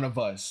isn't one of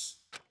us.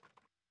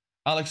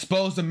 I'll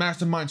expose the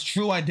mastermind's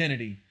true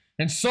identity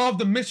and solve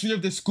the mystery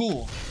of this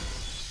school.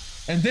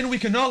 And then we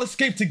can all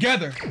escape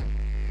together.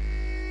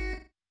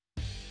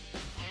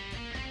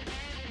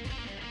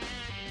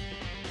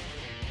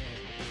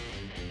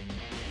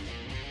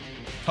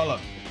 Hold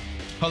up.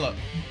 Hold up.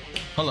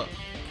 Hold up.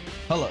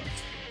 Hold up.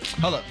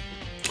 Hold up.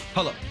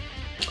 Hold up.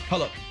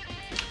 Hold up.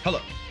 Hold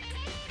up.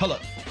 Hold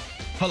up.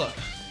 Hold up.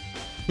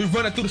 We're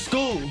running through the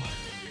school.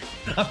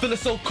 I'm feeling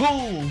so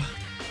cool.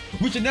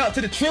 Reaching out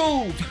to the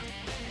truth.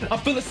 I'm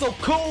feeling so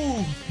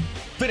cool.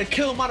 Finna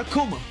kill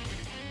Monokuma.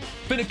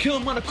 Finna kill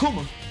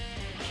Monokuma.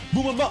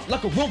 Boom him up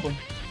like a Roomba.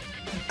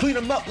 Clean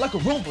him up like a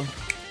Roomba.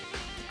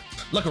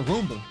 Like a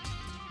Roomba.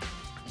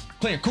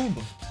 Playing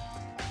Kumba.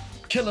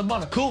 Killing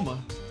Monokuma.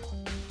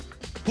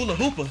 Hula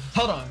hooper.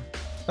 Hold on.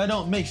 That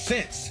don't make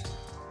sense.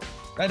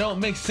 That don't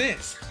make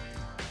sense.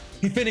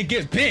 He finna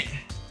get bent.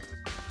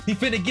 He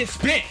finna get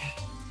spent.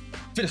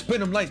 Finna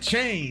spin him like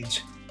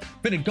change.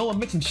 Finna go and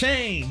make some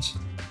change.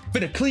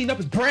 Finna clean up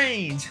his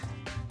brains.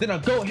 Then I'll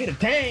go and hit a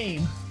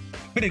dame.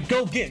 Finna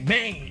go get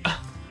maimed.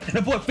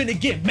 That boy finna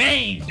get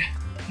maimed.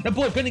 That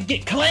boy finna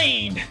get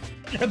cleaned.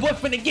 That boy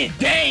finna get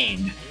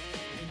damed.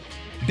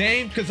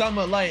 Damed cause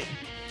I'ma like,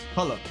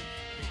 hold up.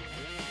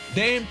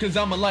 Damed cause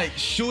I'ma like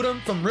shoot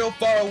him from real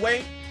far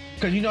away.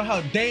 Cause you know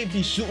how Dame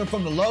be shooting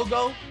from the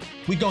logo?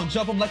 We gon'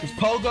 jump him like it's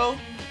pogo.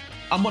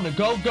 I'm on the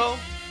go-go.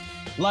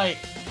 Like,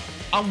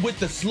 I'm with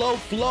the slow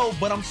flow,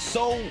 but I'm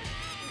so,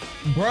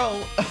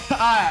 bro.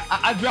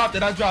 I dropped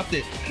it,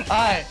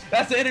 Alright,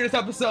 that's the end of this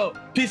episode.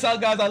 Peace out,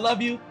 guys, I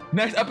love you.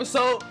 Next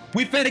episode,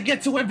 we finna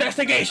get to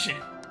investigation.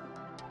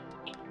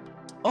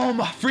 Oh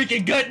my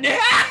freaking goodness.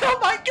 Oh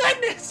my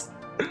goodness.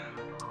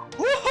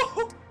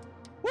 Woo.